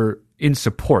that you're in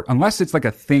support. Unless it's like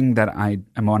a thing that I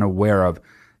am unaware of,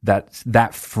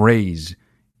 that phrase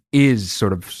is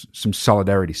sort of some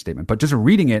solidarity statement. But just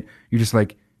reading it, you're just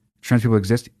like, trans people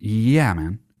exist? Yeah,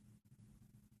 man.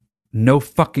 No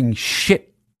fucking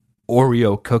shit,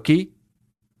 Oreo cookie.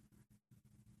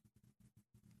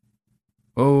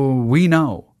 Oh, we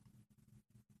know.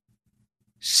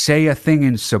 Say a thing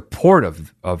in support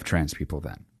of trans people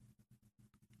then.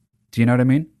 Do you know what I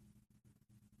mean?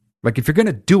 Like, if you're going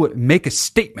to do it, make a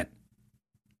statement.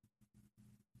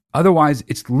 Otherwise,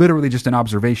 it's literally just an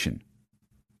observation.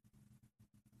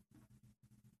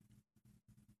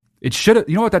 It should have,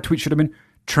 you know what that tweet should have been?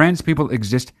 Trans people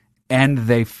exist and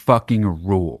they fucking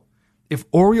rule. If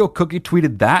Oreo cookie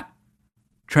tweeted that,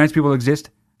 trans people exist,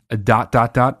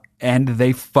 and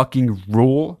they fucking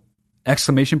rule,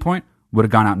 exclamation point, would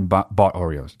have gone out and bought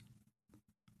Oreos.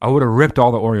 I would have ripped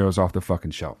all the Oreos off the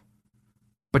fucking shelf.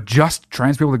 But just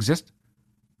trans people exist?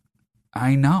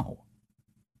 I know.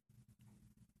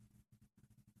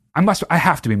 I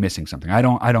have to be missing something. I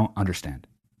don't understand.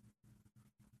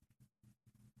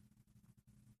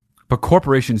 But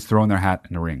corporations throwing their hat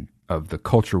in the ring of the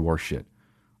culture war shit.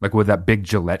 Like with that big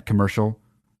Gillette commercial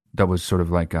that was sort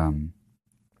of like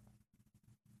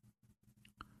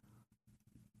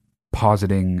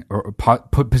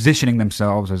positioning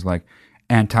themselves as like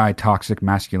anti-toxic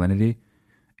masculinity.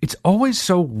 It's always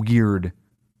so weird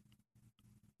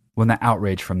when the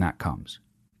outrage from that comes.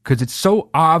 Because it's so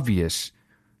obvious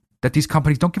that these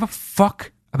companies don't give a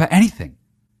fuck about anything.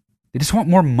 They just want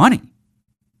more money.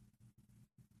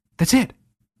 That's it.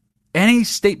 Any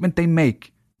statement they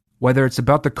make, whether it's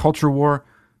about the culture war,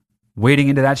 wading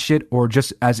into that shit, or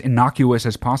just as innocuous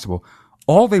as possible,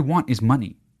 all they want is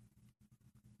money.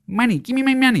 Money. Give me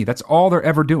my money. That's all they're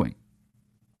ever doing.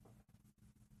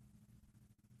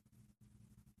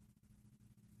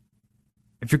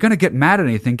 If you're going to get mad at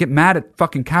anything, get mad at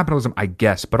fucking capitalism, I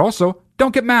guess. But also,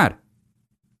 don't get mad.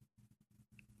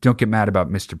 Don't get mad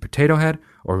about Mr. Potato Head,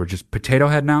 or just Potato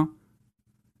Head now.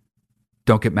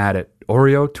 Don't get mad at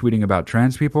Oreo tweeting about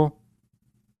trans people.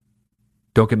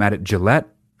 Don't get mad at Gillette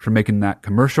for making that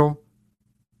commercial.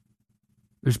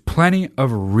 There's plenty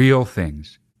of real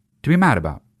things to be mad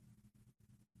about.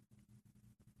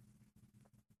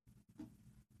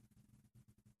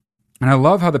 And I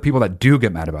love how the people that do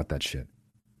get mad about that shit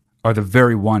are the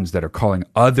very ones that are calling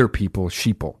other people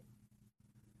sheeple.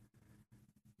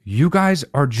 You guys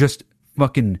are just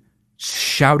fucking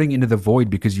shouting into the void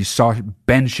because you saw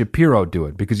Ben Shapiro do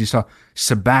it, because you saw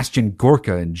Sebastian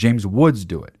Gorka and James Woods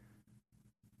do it.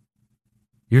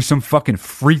 You're some fucking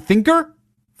free thinker?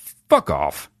 Fuck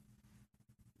off.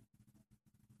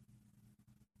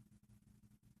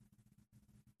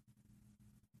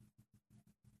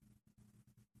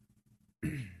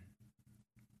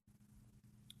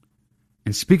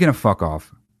 And speaking of fuck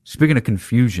off, speaking of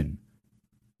confusion,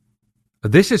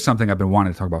 this is something I've been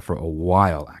wanting to talk about for a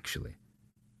while, actually.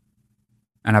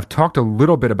 And I've talked a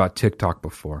little bit about TikTok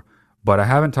before, but I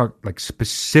haven't talked like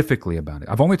specifically about it.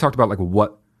 I've only talked about like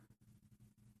what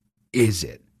is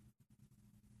it?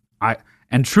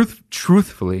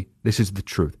 Truthfully, this is the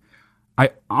truth.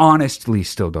 I honestly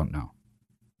still don't know.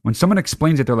 When someone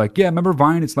explains it, they're like, yeah, remember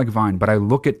Vine? It's like Vine. But I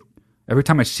look at, every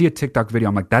time I see a TikTok video,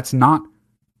 I'm like, that's not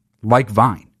like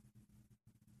Vine.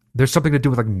 There's something to do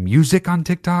with like music on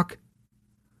TikTok.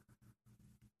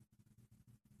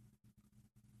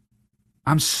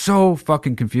 I'm so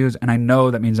fucking confused, and I know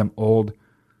that means I'm old,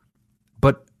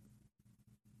 but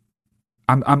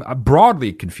I'm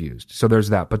broadly confused. So there's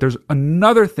that. But there's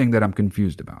another thing that I'm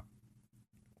confused about.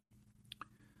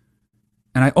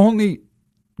 And I only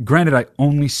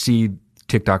see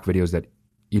TikTok videos that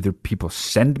either people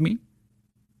send me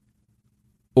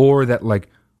or that like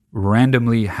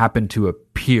randomly happen to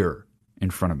appear in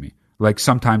front of me. Like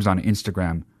sometimes on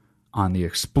Instagram, on the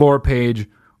Explore page,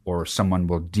 or someone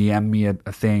will DM me a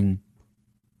thing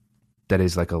that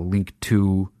is like a link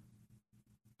to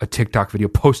a TikTok video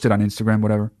posted on Instagram,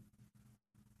 whatever.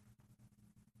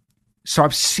 So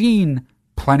I've seen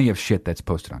plenty of shit that's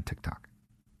posted on TikTok.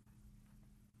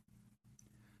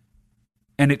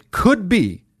 And it could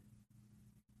be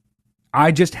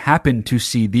I just happen to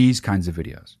see these kinds of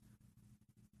videos.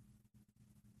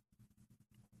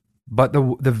 But the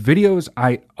videos,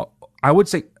 I would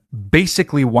say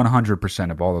basically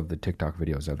 100% of all of the TikTok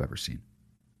videos I've ever seen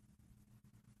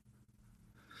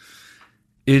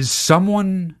is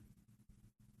someone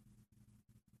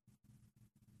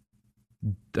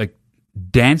like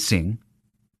dancing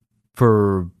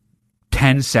for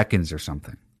 10 seconds or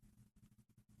something.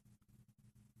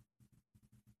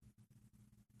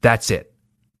 That's it.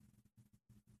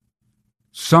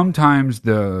 Sometimes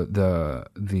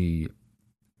the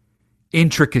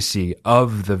intricacy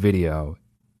of the video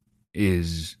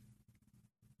is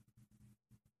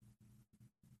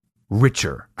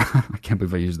richer. I can't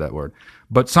believe I used that word.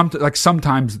 But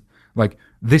sometimes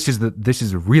this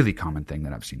is a really common thing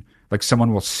that I've seen. Like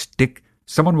someone will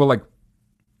like,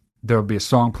 there'll be a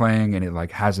song playing and it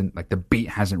like hasn't, like the beat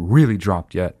hasn't really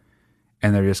dropped yet.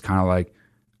 And they're just kind of like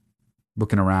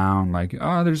looking around like,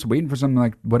 oh, they're just waiting for something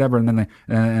like whatever. And then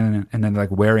then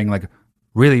like wearing like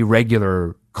really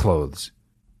regular clothes.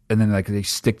 And then like they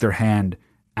stick their hand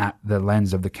at the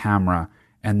lens of the camera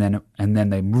and then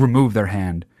they remove their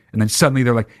hand. And then suddenly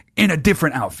they're like in a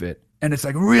different outfit. And it's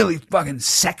like really fucking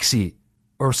sexy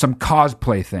or some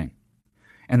cosplay thing.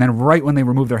 And then right when they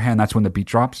remove their hand, that's when the beat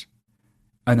drops.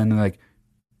 And then they like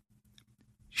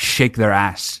shake their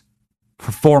ass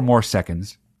for 4 more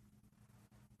seconds.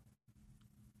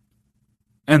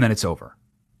 And then it's over.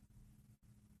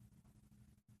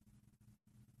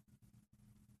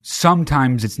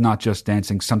 Sometimes it's not just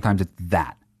dancing. Sometimes it's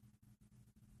that.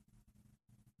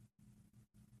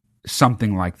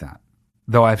 Something like that.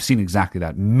 Though I've seen exactly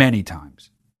that many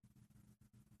times.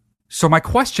 So my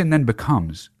question then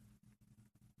becomes,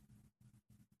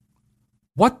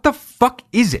 what the fuck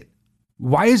is it?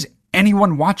 Why is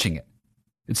anyone watching it?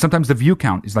 It's sometimes the view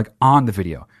count is like on the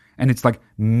video. And it's like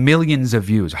millions of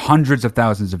views, hundreds of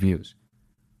thousands of views.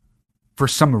 For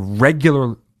some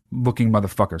regular looking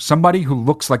motherfucker. Somebody who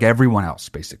looks like everyone else,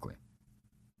 basically.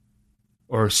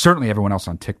 Or certainly everyone else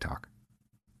on TikTok.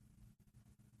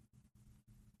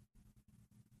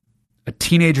 A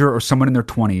teenager or someone in their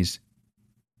 20s.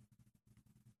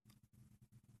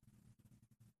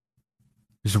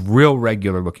 This real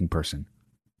regular looking person.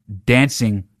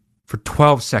 Dancing for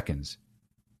 12 seconds.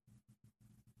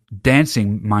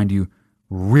 Dancing, mind you,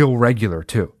 real regular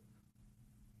too.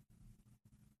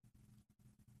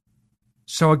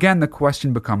 So again, the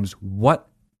question becomes, what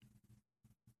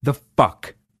the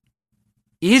fuck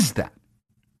is that?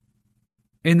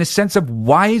 In the sense of,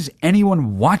 why is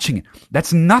anyone watching it?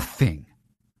 That's nothing.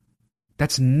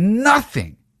 That's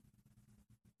nothing.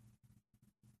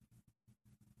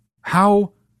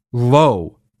 How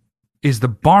low is the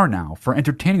bar now for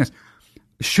entertaining us?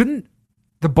 Shouldn't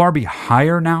the bar be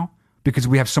higher now because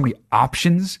we have so many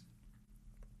options?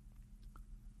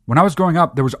 When I was growing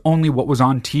up, there was only what was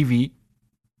on TV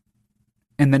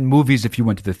and then movies if you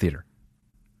went to the theater.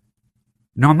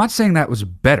 Now, I'm not saying that was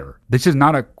better. This is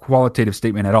not a qualitative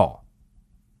statement at all.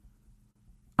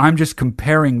 I'm just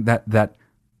comparing that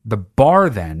the bar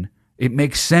then, it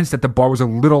makes sense that the bar was a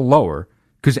little lower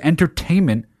because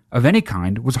entertainment of any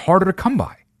kind was harder to come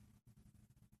by.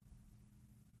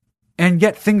 And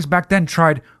yet things back then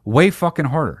tried way fucking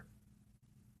harder.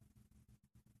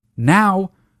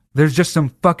 Now, there's just some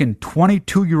fucking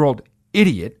 22-year-old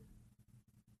idiot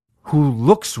who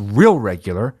looks real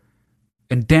regular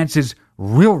and dances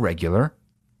real regular,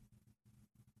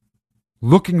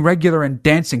 looking regular and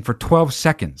dancing for 12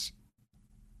 seconds.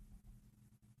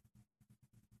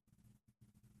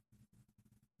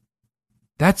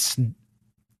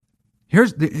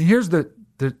 Here's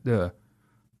the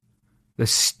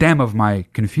stem of my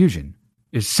confusion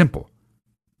is simple.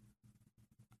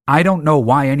 I don't know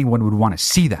why anyone would want to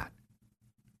see that.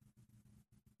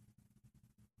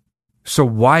 So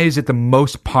why is it the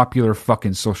most popular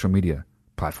fucking social media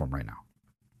platform right now?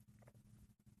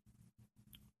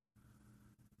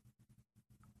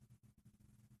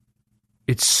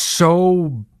 It's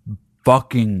so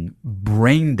fucking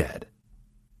brain dead.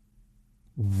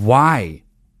 Why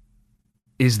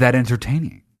is that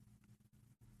entertaining?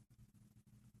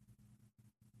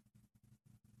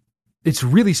 It's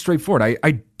really straightforward.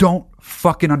 I don't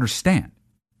fucking understand.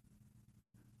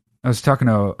 I was talking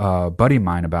to a buddy of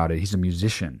mine about it. He's a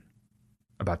musician,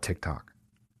 about TikTok.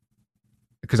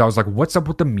 Because I was like, what's up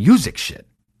with the music shit?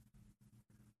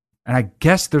 And I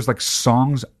guess there's like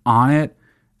songs on it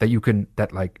that you can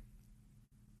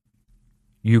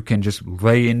just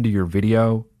lay into your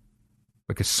video,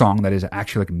 like a song that is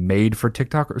actually like made for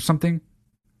TikTok or something.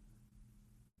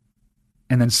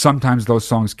 And then sometimes those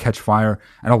songs catch fire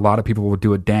and a lot of people will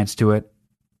do a dance to it.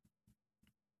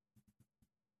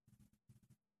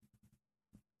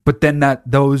 But then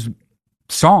those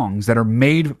songs that are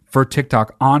made for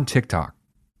TikTok on TikTok,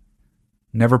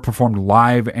 never performed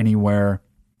live anywhere,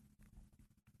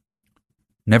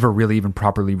 never really even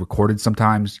properly recorded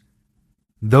sometimes,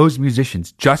 those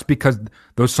musicians, just because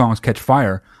those songs catch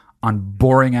fire on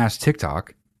boring ass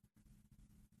TikTok,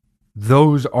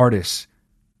 those artists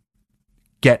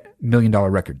get $1 million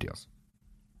record deals.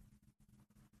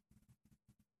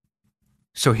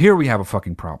 So here we have a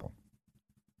fucking problem.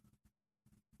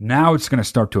 Now it's going to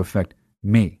start to affect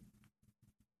me.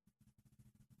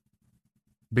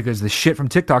 Because the shit from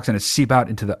TikTok's going to seep out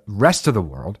into the rest of the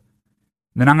world.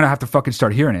 And then I'm going to have to fucking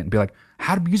start hearing it and be like,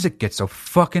 how did music get so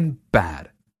fucking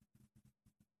bad?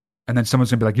 And then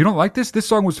someone's going to be like, you don't like this? This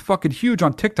song was fucking huge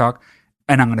on TikTok.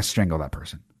 And I'm going to strangle that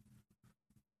person.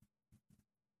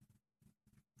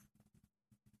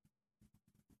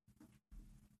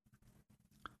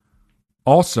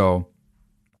 Also,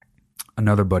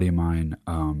 another buddy of mine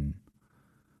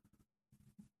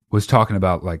was talking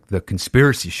about like the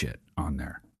conspiracy shit on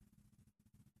there.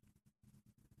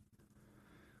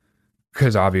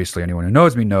 Because obviously anyone who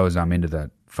knows me knows I'm into that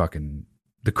fucking,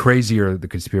 the crazier the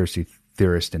conspiracy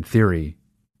theorist in theory,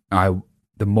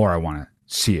 the more I want to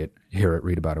see it, hear it,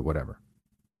 read about it, whatever.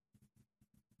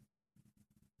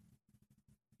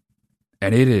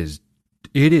 And it is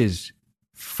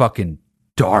fucking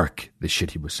dark, the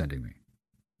shit he was sending me.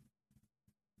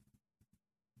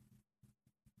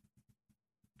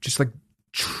 Just like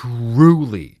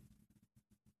truly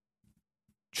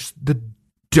just the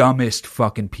dumbest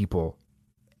fucking people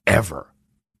ever.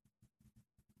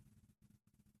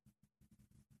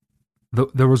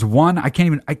 There was one, I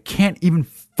can't even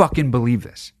fucking believe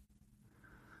this.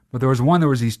 But there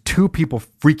was these two people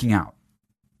freaking out.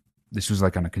 This was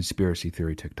like on a conspiracy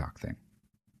theory TikTok thing.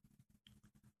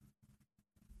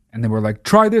 And they were like,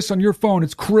 try this on your phone,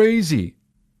 it's crazy.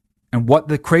 And what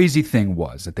the crazy thing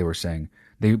was that they were saying,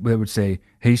 they would say,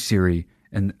 hey Siri,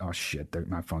 and oh shit,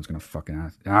 my phone's gonna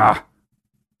fucking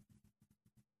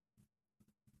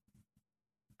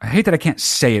I hate that I can't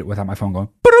say it without my phone going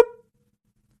boop.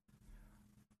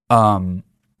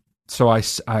 So I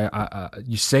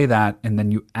you say that, and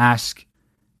then you ask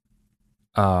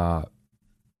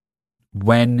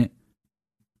when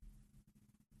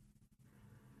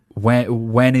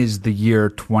is the year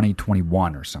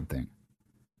 2021 or something.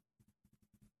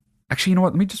 Actually, you know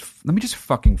what? Let me just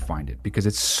fucking find it, because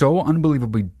it's so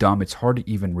unbelievably dumb. It's hard to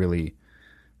even really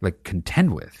like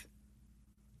contend with.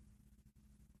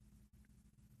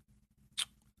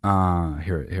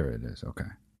 Here it is. Okay.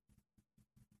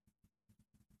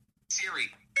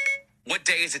 Siri, what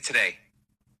day is it today?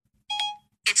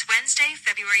 It's Wednesday,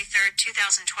 February 3rd,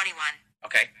 2021.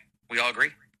 Okay, we all agree?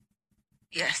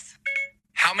 Yes.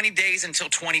 How many days until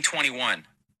 2021?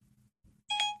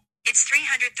 It's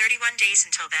 331 days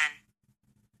until then.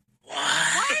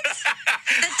 What?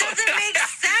 That doesn't make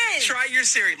sense. Try your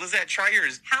Siri. Lizette, try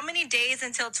yours. How many days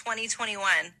until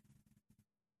 2021?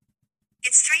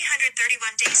 It's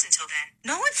 331 days until then.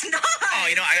 No, it's not. Oh,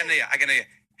 you know, I got an idea.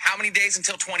 How many days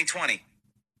until 2020?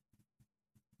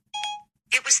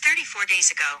 It was 34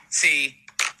 days ago. See,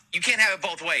 you can't have it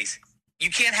both ways. You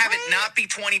can't have it not be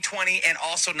 2020 and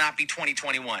also not be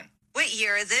 2021. What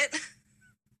year is it?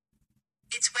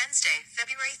 It's Wednesday,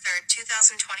 February 3rd,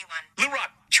 2021. Lou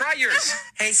Rock, try yours.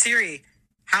 Hey Siri,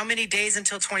 how many days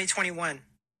until 2021?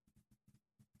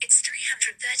 It's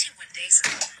 331 days.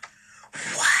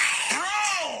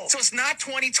 Bro! So it's not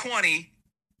 2020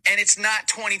 and it's not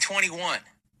 2021.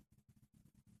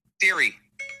 Theory.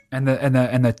 And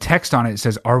the text on it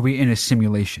says, "Are we in a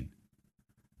simulation?"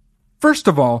 First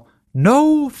of all,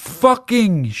 no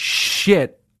fucking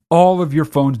shit. All of your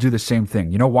phones do the same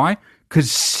thing. You know why? Because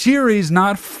Siri's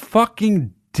not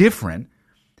fucking different.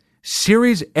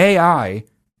 Siri's AI,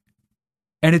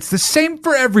 and it's the same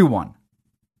for everyone.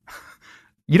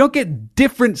 You don't get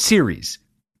different Siris.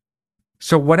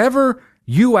 So whatever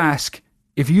you ask,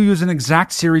 if you use an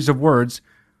exact series of words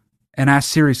and ask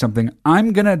Siri something,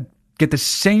 I'm going to get the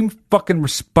same fucking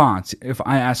response if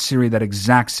I ask Siri that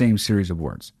exact same series of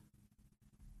words.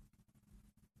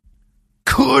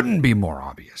 Couldn't be more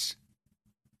obvious.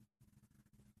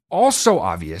 Also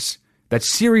obvious that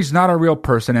Siri's not a real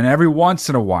person, and every once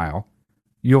in a while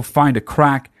you'll find a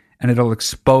crack and it'll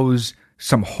expose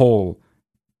some hole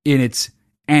in its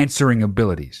answering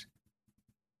abilities.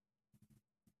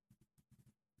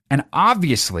 And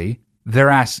obviously,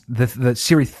 the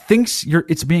Siri thinks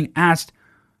it's being asked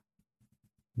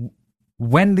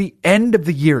when the end of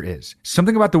the year is.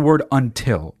 Something about the word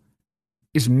 "until"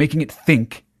 is making it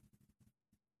think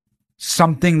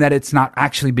something that it's not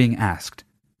actually being asked.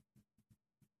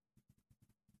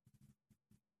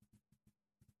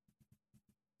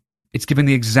 It's giving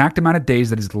the exact amount of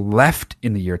days that is left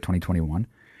in the year 2021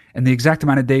 and the exact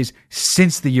amount of days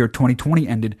since the year 2020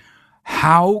 ended.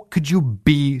 How could you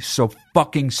be so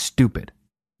fucking stupid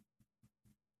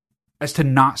as to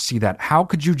not see that? How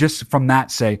could you just from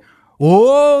that say,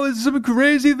 "Oh, this is some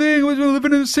crazy thing. We're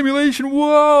living in a simulation.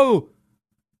 Whoa."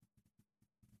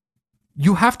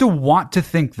 You have to want to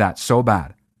think that so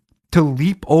bad to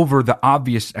leap over the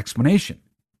obvious explanation.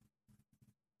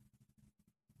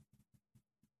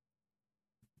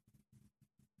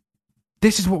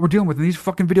 This is what we're dealing with in these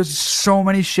fucking videos. So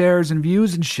many shares and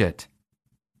views and shit.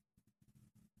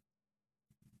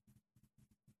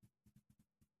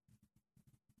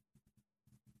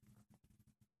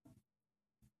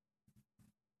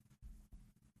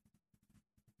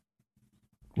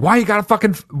 Why you gotta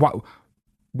fucking...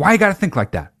 Why you gotta think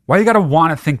like that? Why you gotta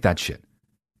want to think that shit?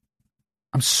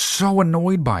 I'm so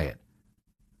annoyed by it.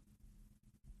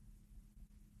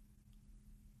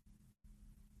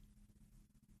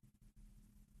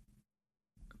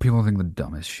 People think the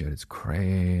dumbest shit. It's crazy.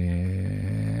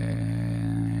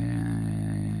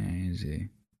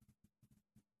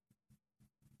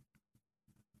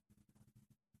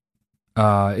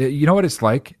 You know what it's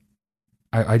like?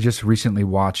 I just recently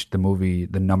watched the movie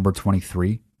The Number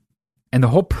 23. And the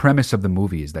whole premise of the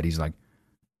movie is that he's like,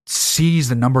 sees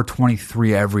the number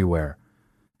 23 everywhere.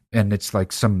 And it's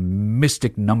like some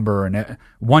mystic number. And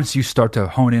once you start to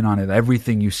hone in on it,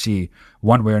 everything you see,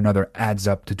 one way or another, adds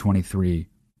up to 23.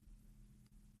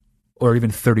 Or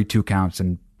even 32 counts,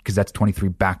 and because that's 23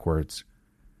 backwards.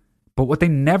 But what they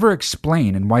never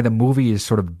explain, and why the movie is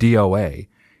sort of DOA,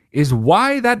 is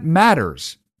why that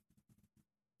matters.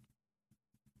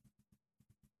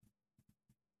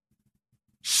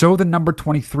 So the number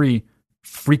 23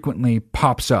 frequently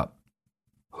pops up.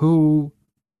 Who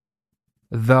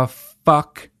the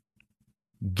fuck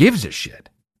gives a shit?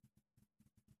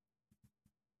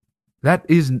 That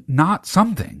is not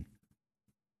something.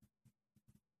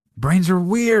 Brains are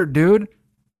weird, dude.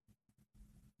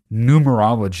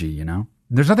 Numerology, you know?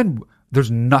 There's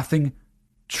nothing,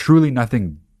 truly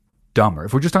nothing dumber.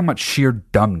 If we're just talking about sheer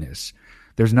dumbness,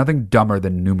 there's nothing dumber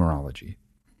than numerology.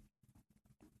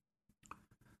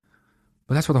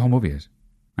 But that's what the whole movie is.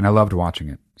 And I loved watching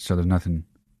it. So there's nothing...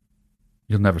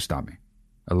 You'll never stop me.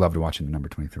 I loved watching The Number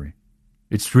 23.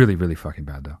 It's really, really fucking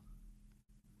bad, though.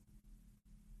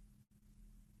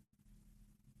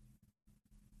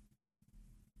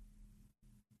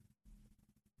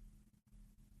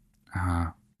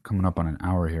 Coming up on an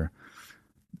hour here.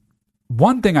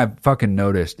 One thing I've fucking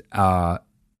noticed,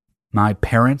 my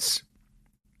parents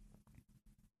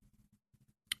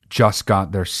just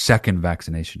got their second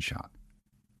vaccination shot.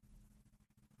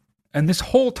 And this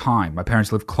whole time, my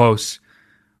parents live close.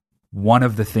 One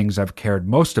of the things I've cared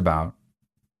most about,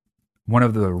 one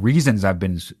of the reasons I've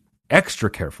been extra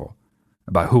careful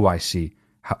about who I see,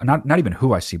 not even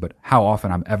who I see, but how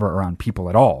often I'm ever around people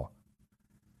at all,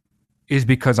 is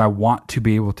because I want to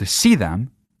be able to see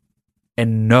them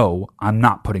and know I'm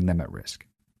not putting them at risk.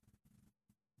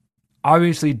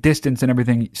 Obviously, distance and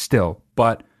everything still,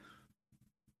 but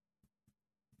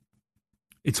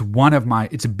it's been one of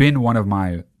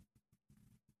my,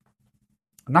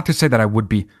 not to say that I would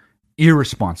be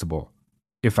irresponsible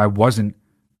if I wasn't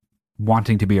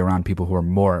wanting to be around people who are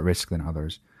more at risk than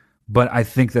others. But I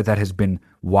think that has been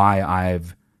why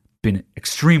I've been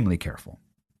extremely careful.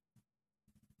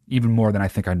 Even more than I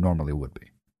think I normally would be.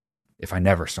 If I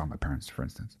never saw my parents, for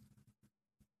instance.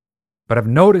 But I've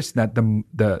noticed that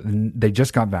they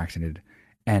just got vaccinated.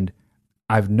 And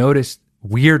I've noticed,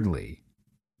 weirdly,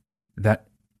 that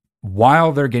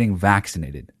while they're getting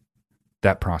vaccinated,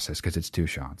 that process, because it's 2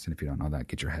 shots, and if you don't know that,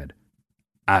 get your head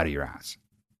out of your ass.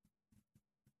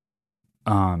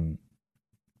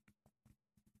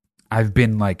 I've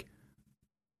been like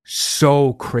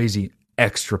so crazy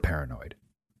extra paranoid.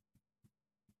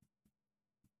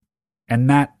 And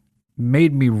that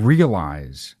made me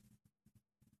realize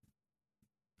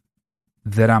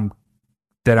that I'm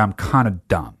kind of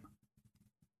dumb.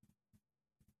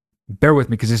 Bear with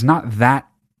me, because it's not that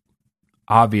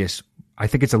obvious. I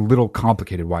think it's a little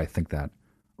complicated why I think that,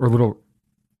 or a little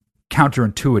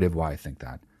counterintuitive why I think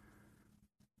that.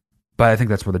 But I think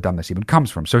that's where the dumbness even comes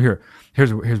from. So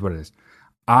here's what it is.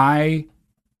 I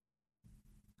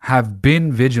have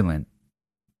been vigilant,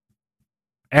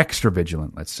 extra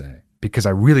vigilant, let's say, because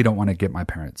I really don't want to get my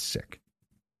parents sick.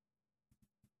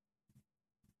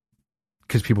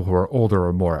 Because people who are older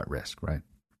are more at risk, right?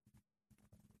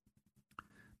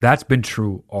 That's been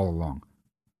true all along.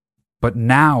 But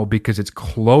now, because it's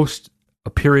close,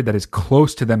 a period that is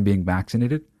close to them being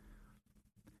vaccinated,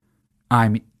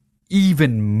 I'm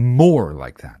even more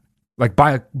like that. Like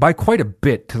by quite a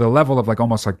bit, to the level of like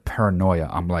almost like paranoia.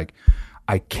 I'm like,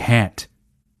 I can't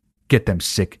get them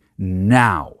sick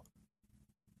now.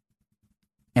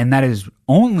 And that is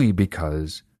only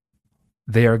because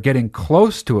they are getting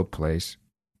close to a place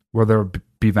where they'll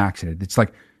be vaccinated. It's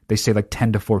like, they say like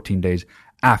 10 to 14 days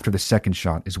after the second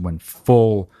shot is when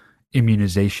full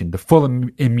immunization, the full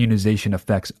immunization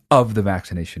effects of the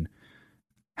vaccination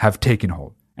have taken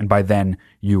hold. And by then,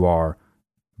 you are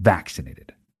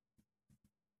vaccinated.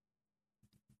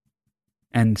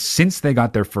 And since they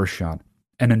got their first shot,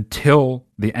 and until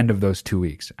the end of those 2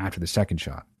 weeks after the second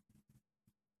shot,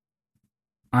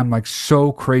 I'm like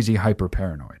so crazy hyper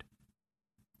paranoid.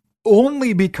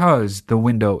 Only because the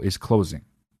window is closing.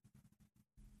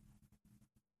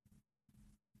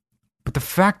 But the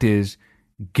fact is,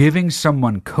 giving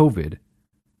someone COVID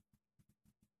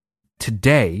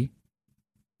today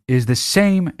is the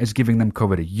same as giving them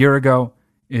COVID a year ago,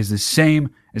 is the same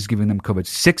as giving them COVID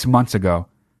 6 months ago,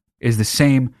 is the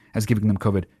same as giving them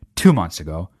COVID 2 months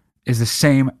ago, is the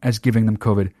same as giving them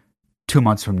COVID 2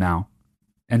 months from now,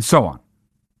 and so on.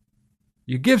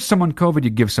 You give someone COVID, you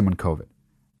give someone COVID.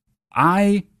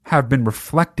 I have been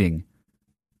reflecting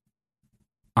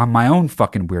on my own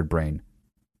fucking weird brain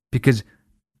because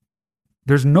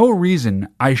there's no reason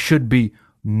I should be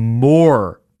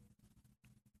more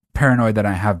paranoid than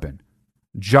I have been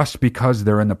just because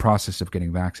they're in the process of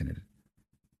getting vaccinated.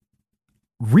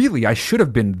 Really, I should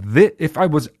have been if I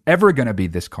was ever going to be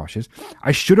this cautious,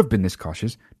 I should have been this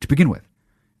cautious to begin with.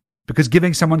 Because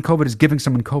giving someone COVID is giving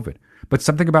someone COVID. But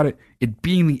something about it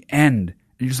being the end, and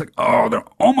you're just like, oh, they're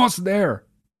almost there,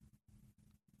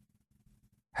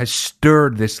 has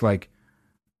stirred this like,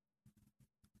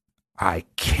 I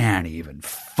can't even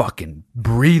fucking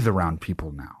breathe around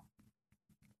people now.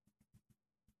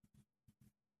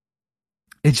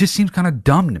 It just seems kind of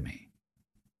dumb to me.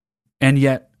 And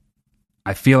yet,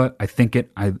 I feel it, I think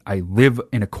it, I live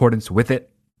in accordance with it.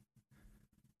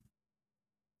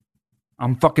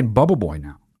 I'm fucking bubble boy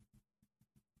now.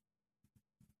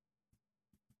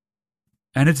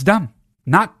 And it's dumb.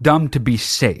 Not dumb to be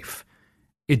safe.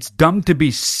 It's dumb to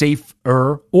be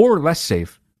safer or less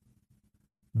safe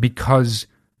because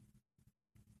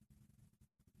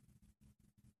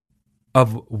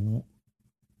of...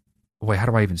 Wait, how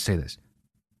do I even say this?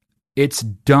 It's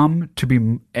dumb to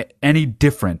be any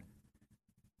different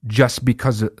just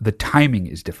because the timing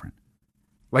is different.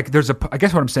 Like I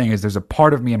guess what I'm saying is there's a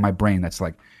part of me in my brain that's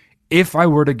like, if I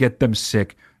were to get them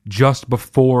sick just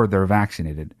before they're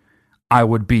vaccinated, I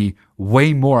would be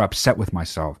way more upset with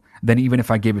myself than even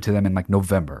if I gave it to them in like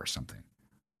November or something.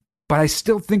 But I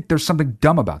still think there's something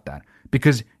dumb about that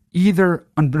because either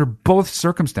under both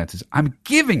circumstances, I'm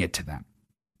giving it to them.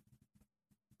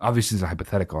 Obviously, it's a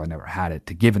hypothetical. I never had it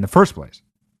to give in the first place.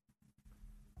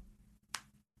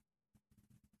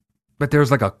 But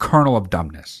there's like a kernel of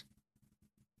dumbness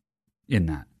in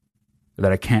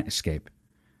that I can't escape.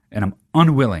 And I'm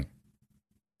unwilling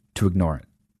to ignore it.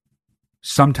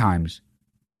 Sometimes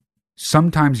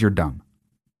you're dumb.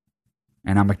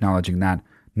 And I'm acknowledging that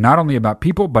not only about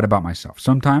people, but about myself.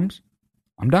 Sometimes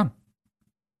I'm dumb.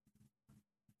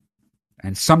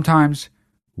 And sometimes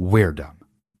we're dumb.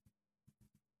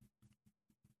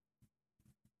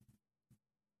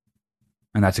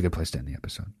 And that's a good place to end the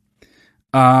episode.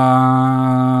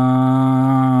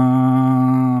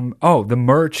 The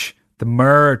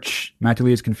merch. Matt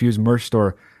D'Elia's Confused merch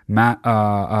store. What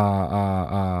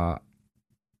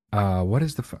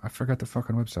is I forgot the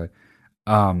fucking website.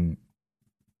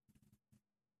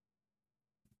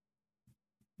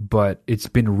 But it's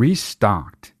been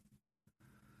restocked.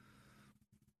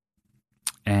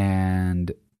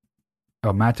 And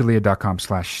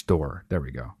mattdelia.com/store. There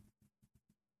we go.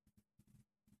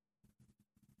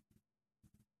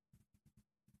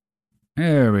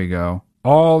 There we go.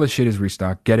 All the shit is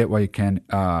restocked. Get it while you can.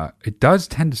 It does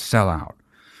tend to sell out.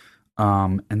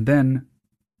 And then,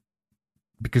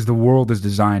 because the world is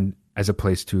designed as a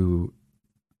place to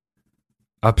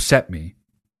upset me,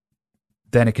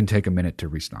 then it can take a minute to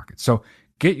restock it. So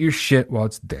get your shit while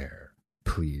it's there,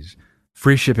 please.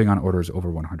 Free shipping on orders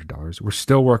over $100. We're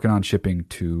still working on shipping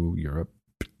to Europe.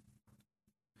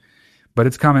 But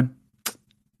it's coming.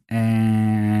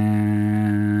 And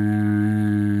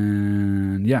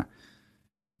yeah.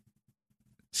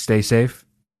 Stay safe.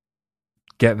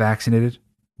 Get vaccinated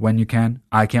when you can.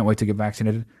 I can't wait to get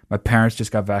vaccinated. My parents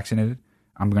just got vaccinated.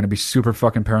 I'm going to be super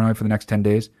fucking paranoid for the next 10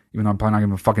 days, even though I'm probably not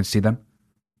going to fucking see them.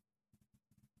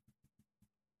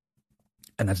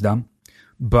 And that's dumb.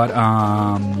 But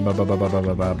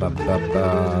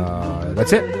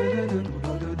that's it.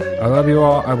 I love you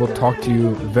all. I will talk to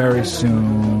you very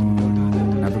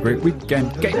soon. Have a great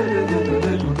weekend. Okay.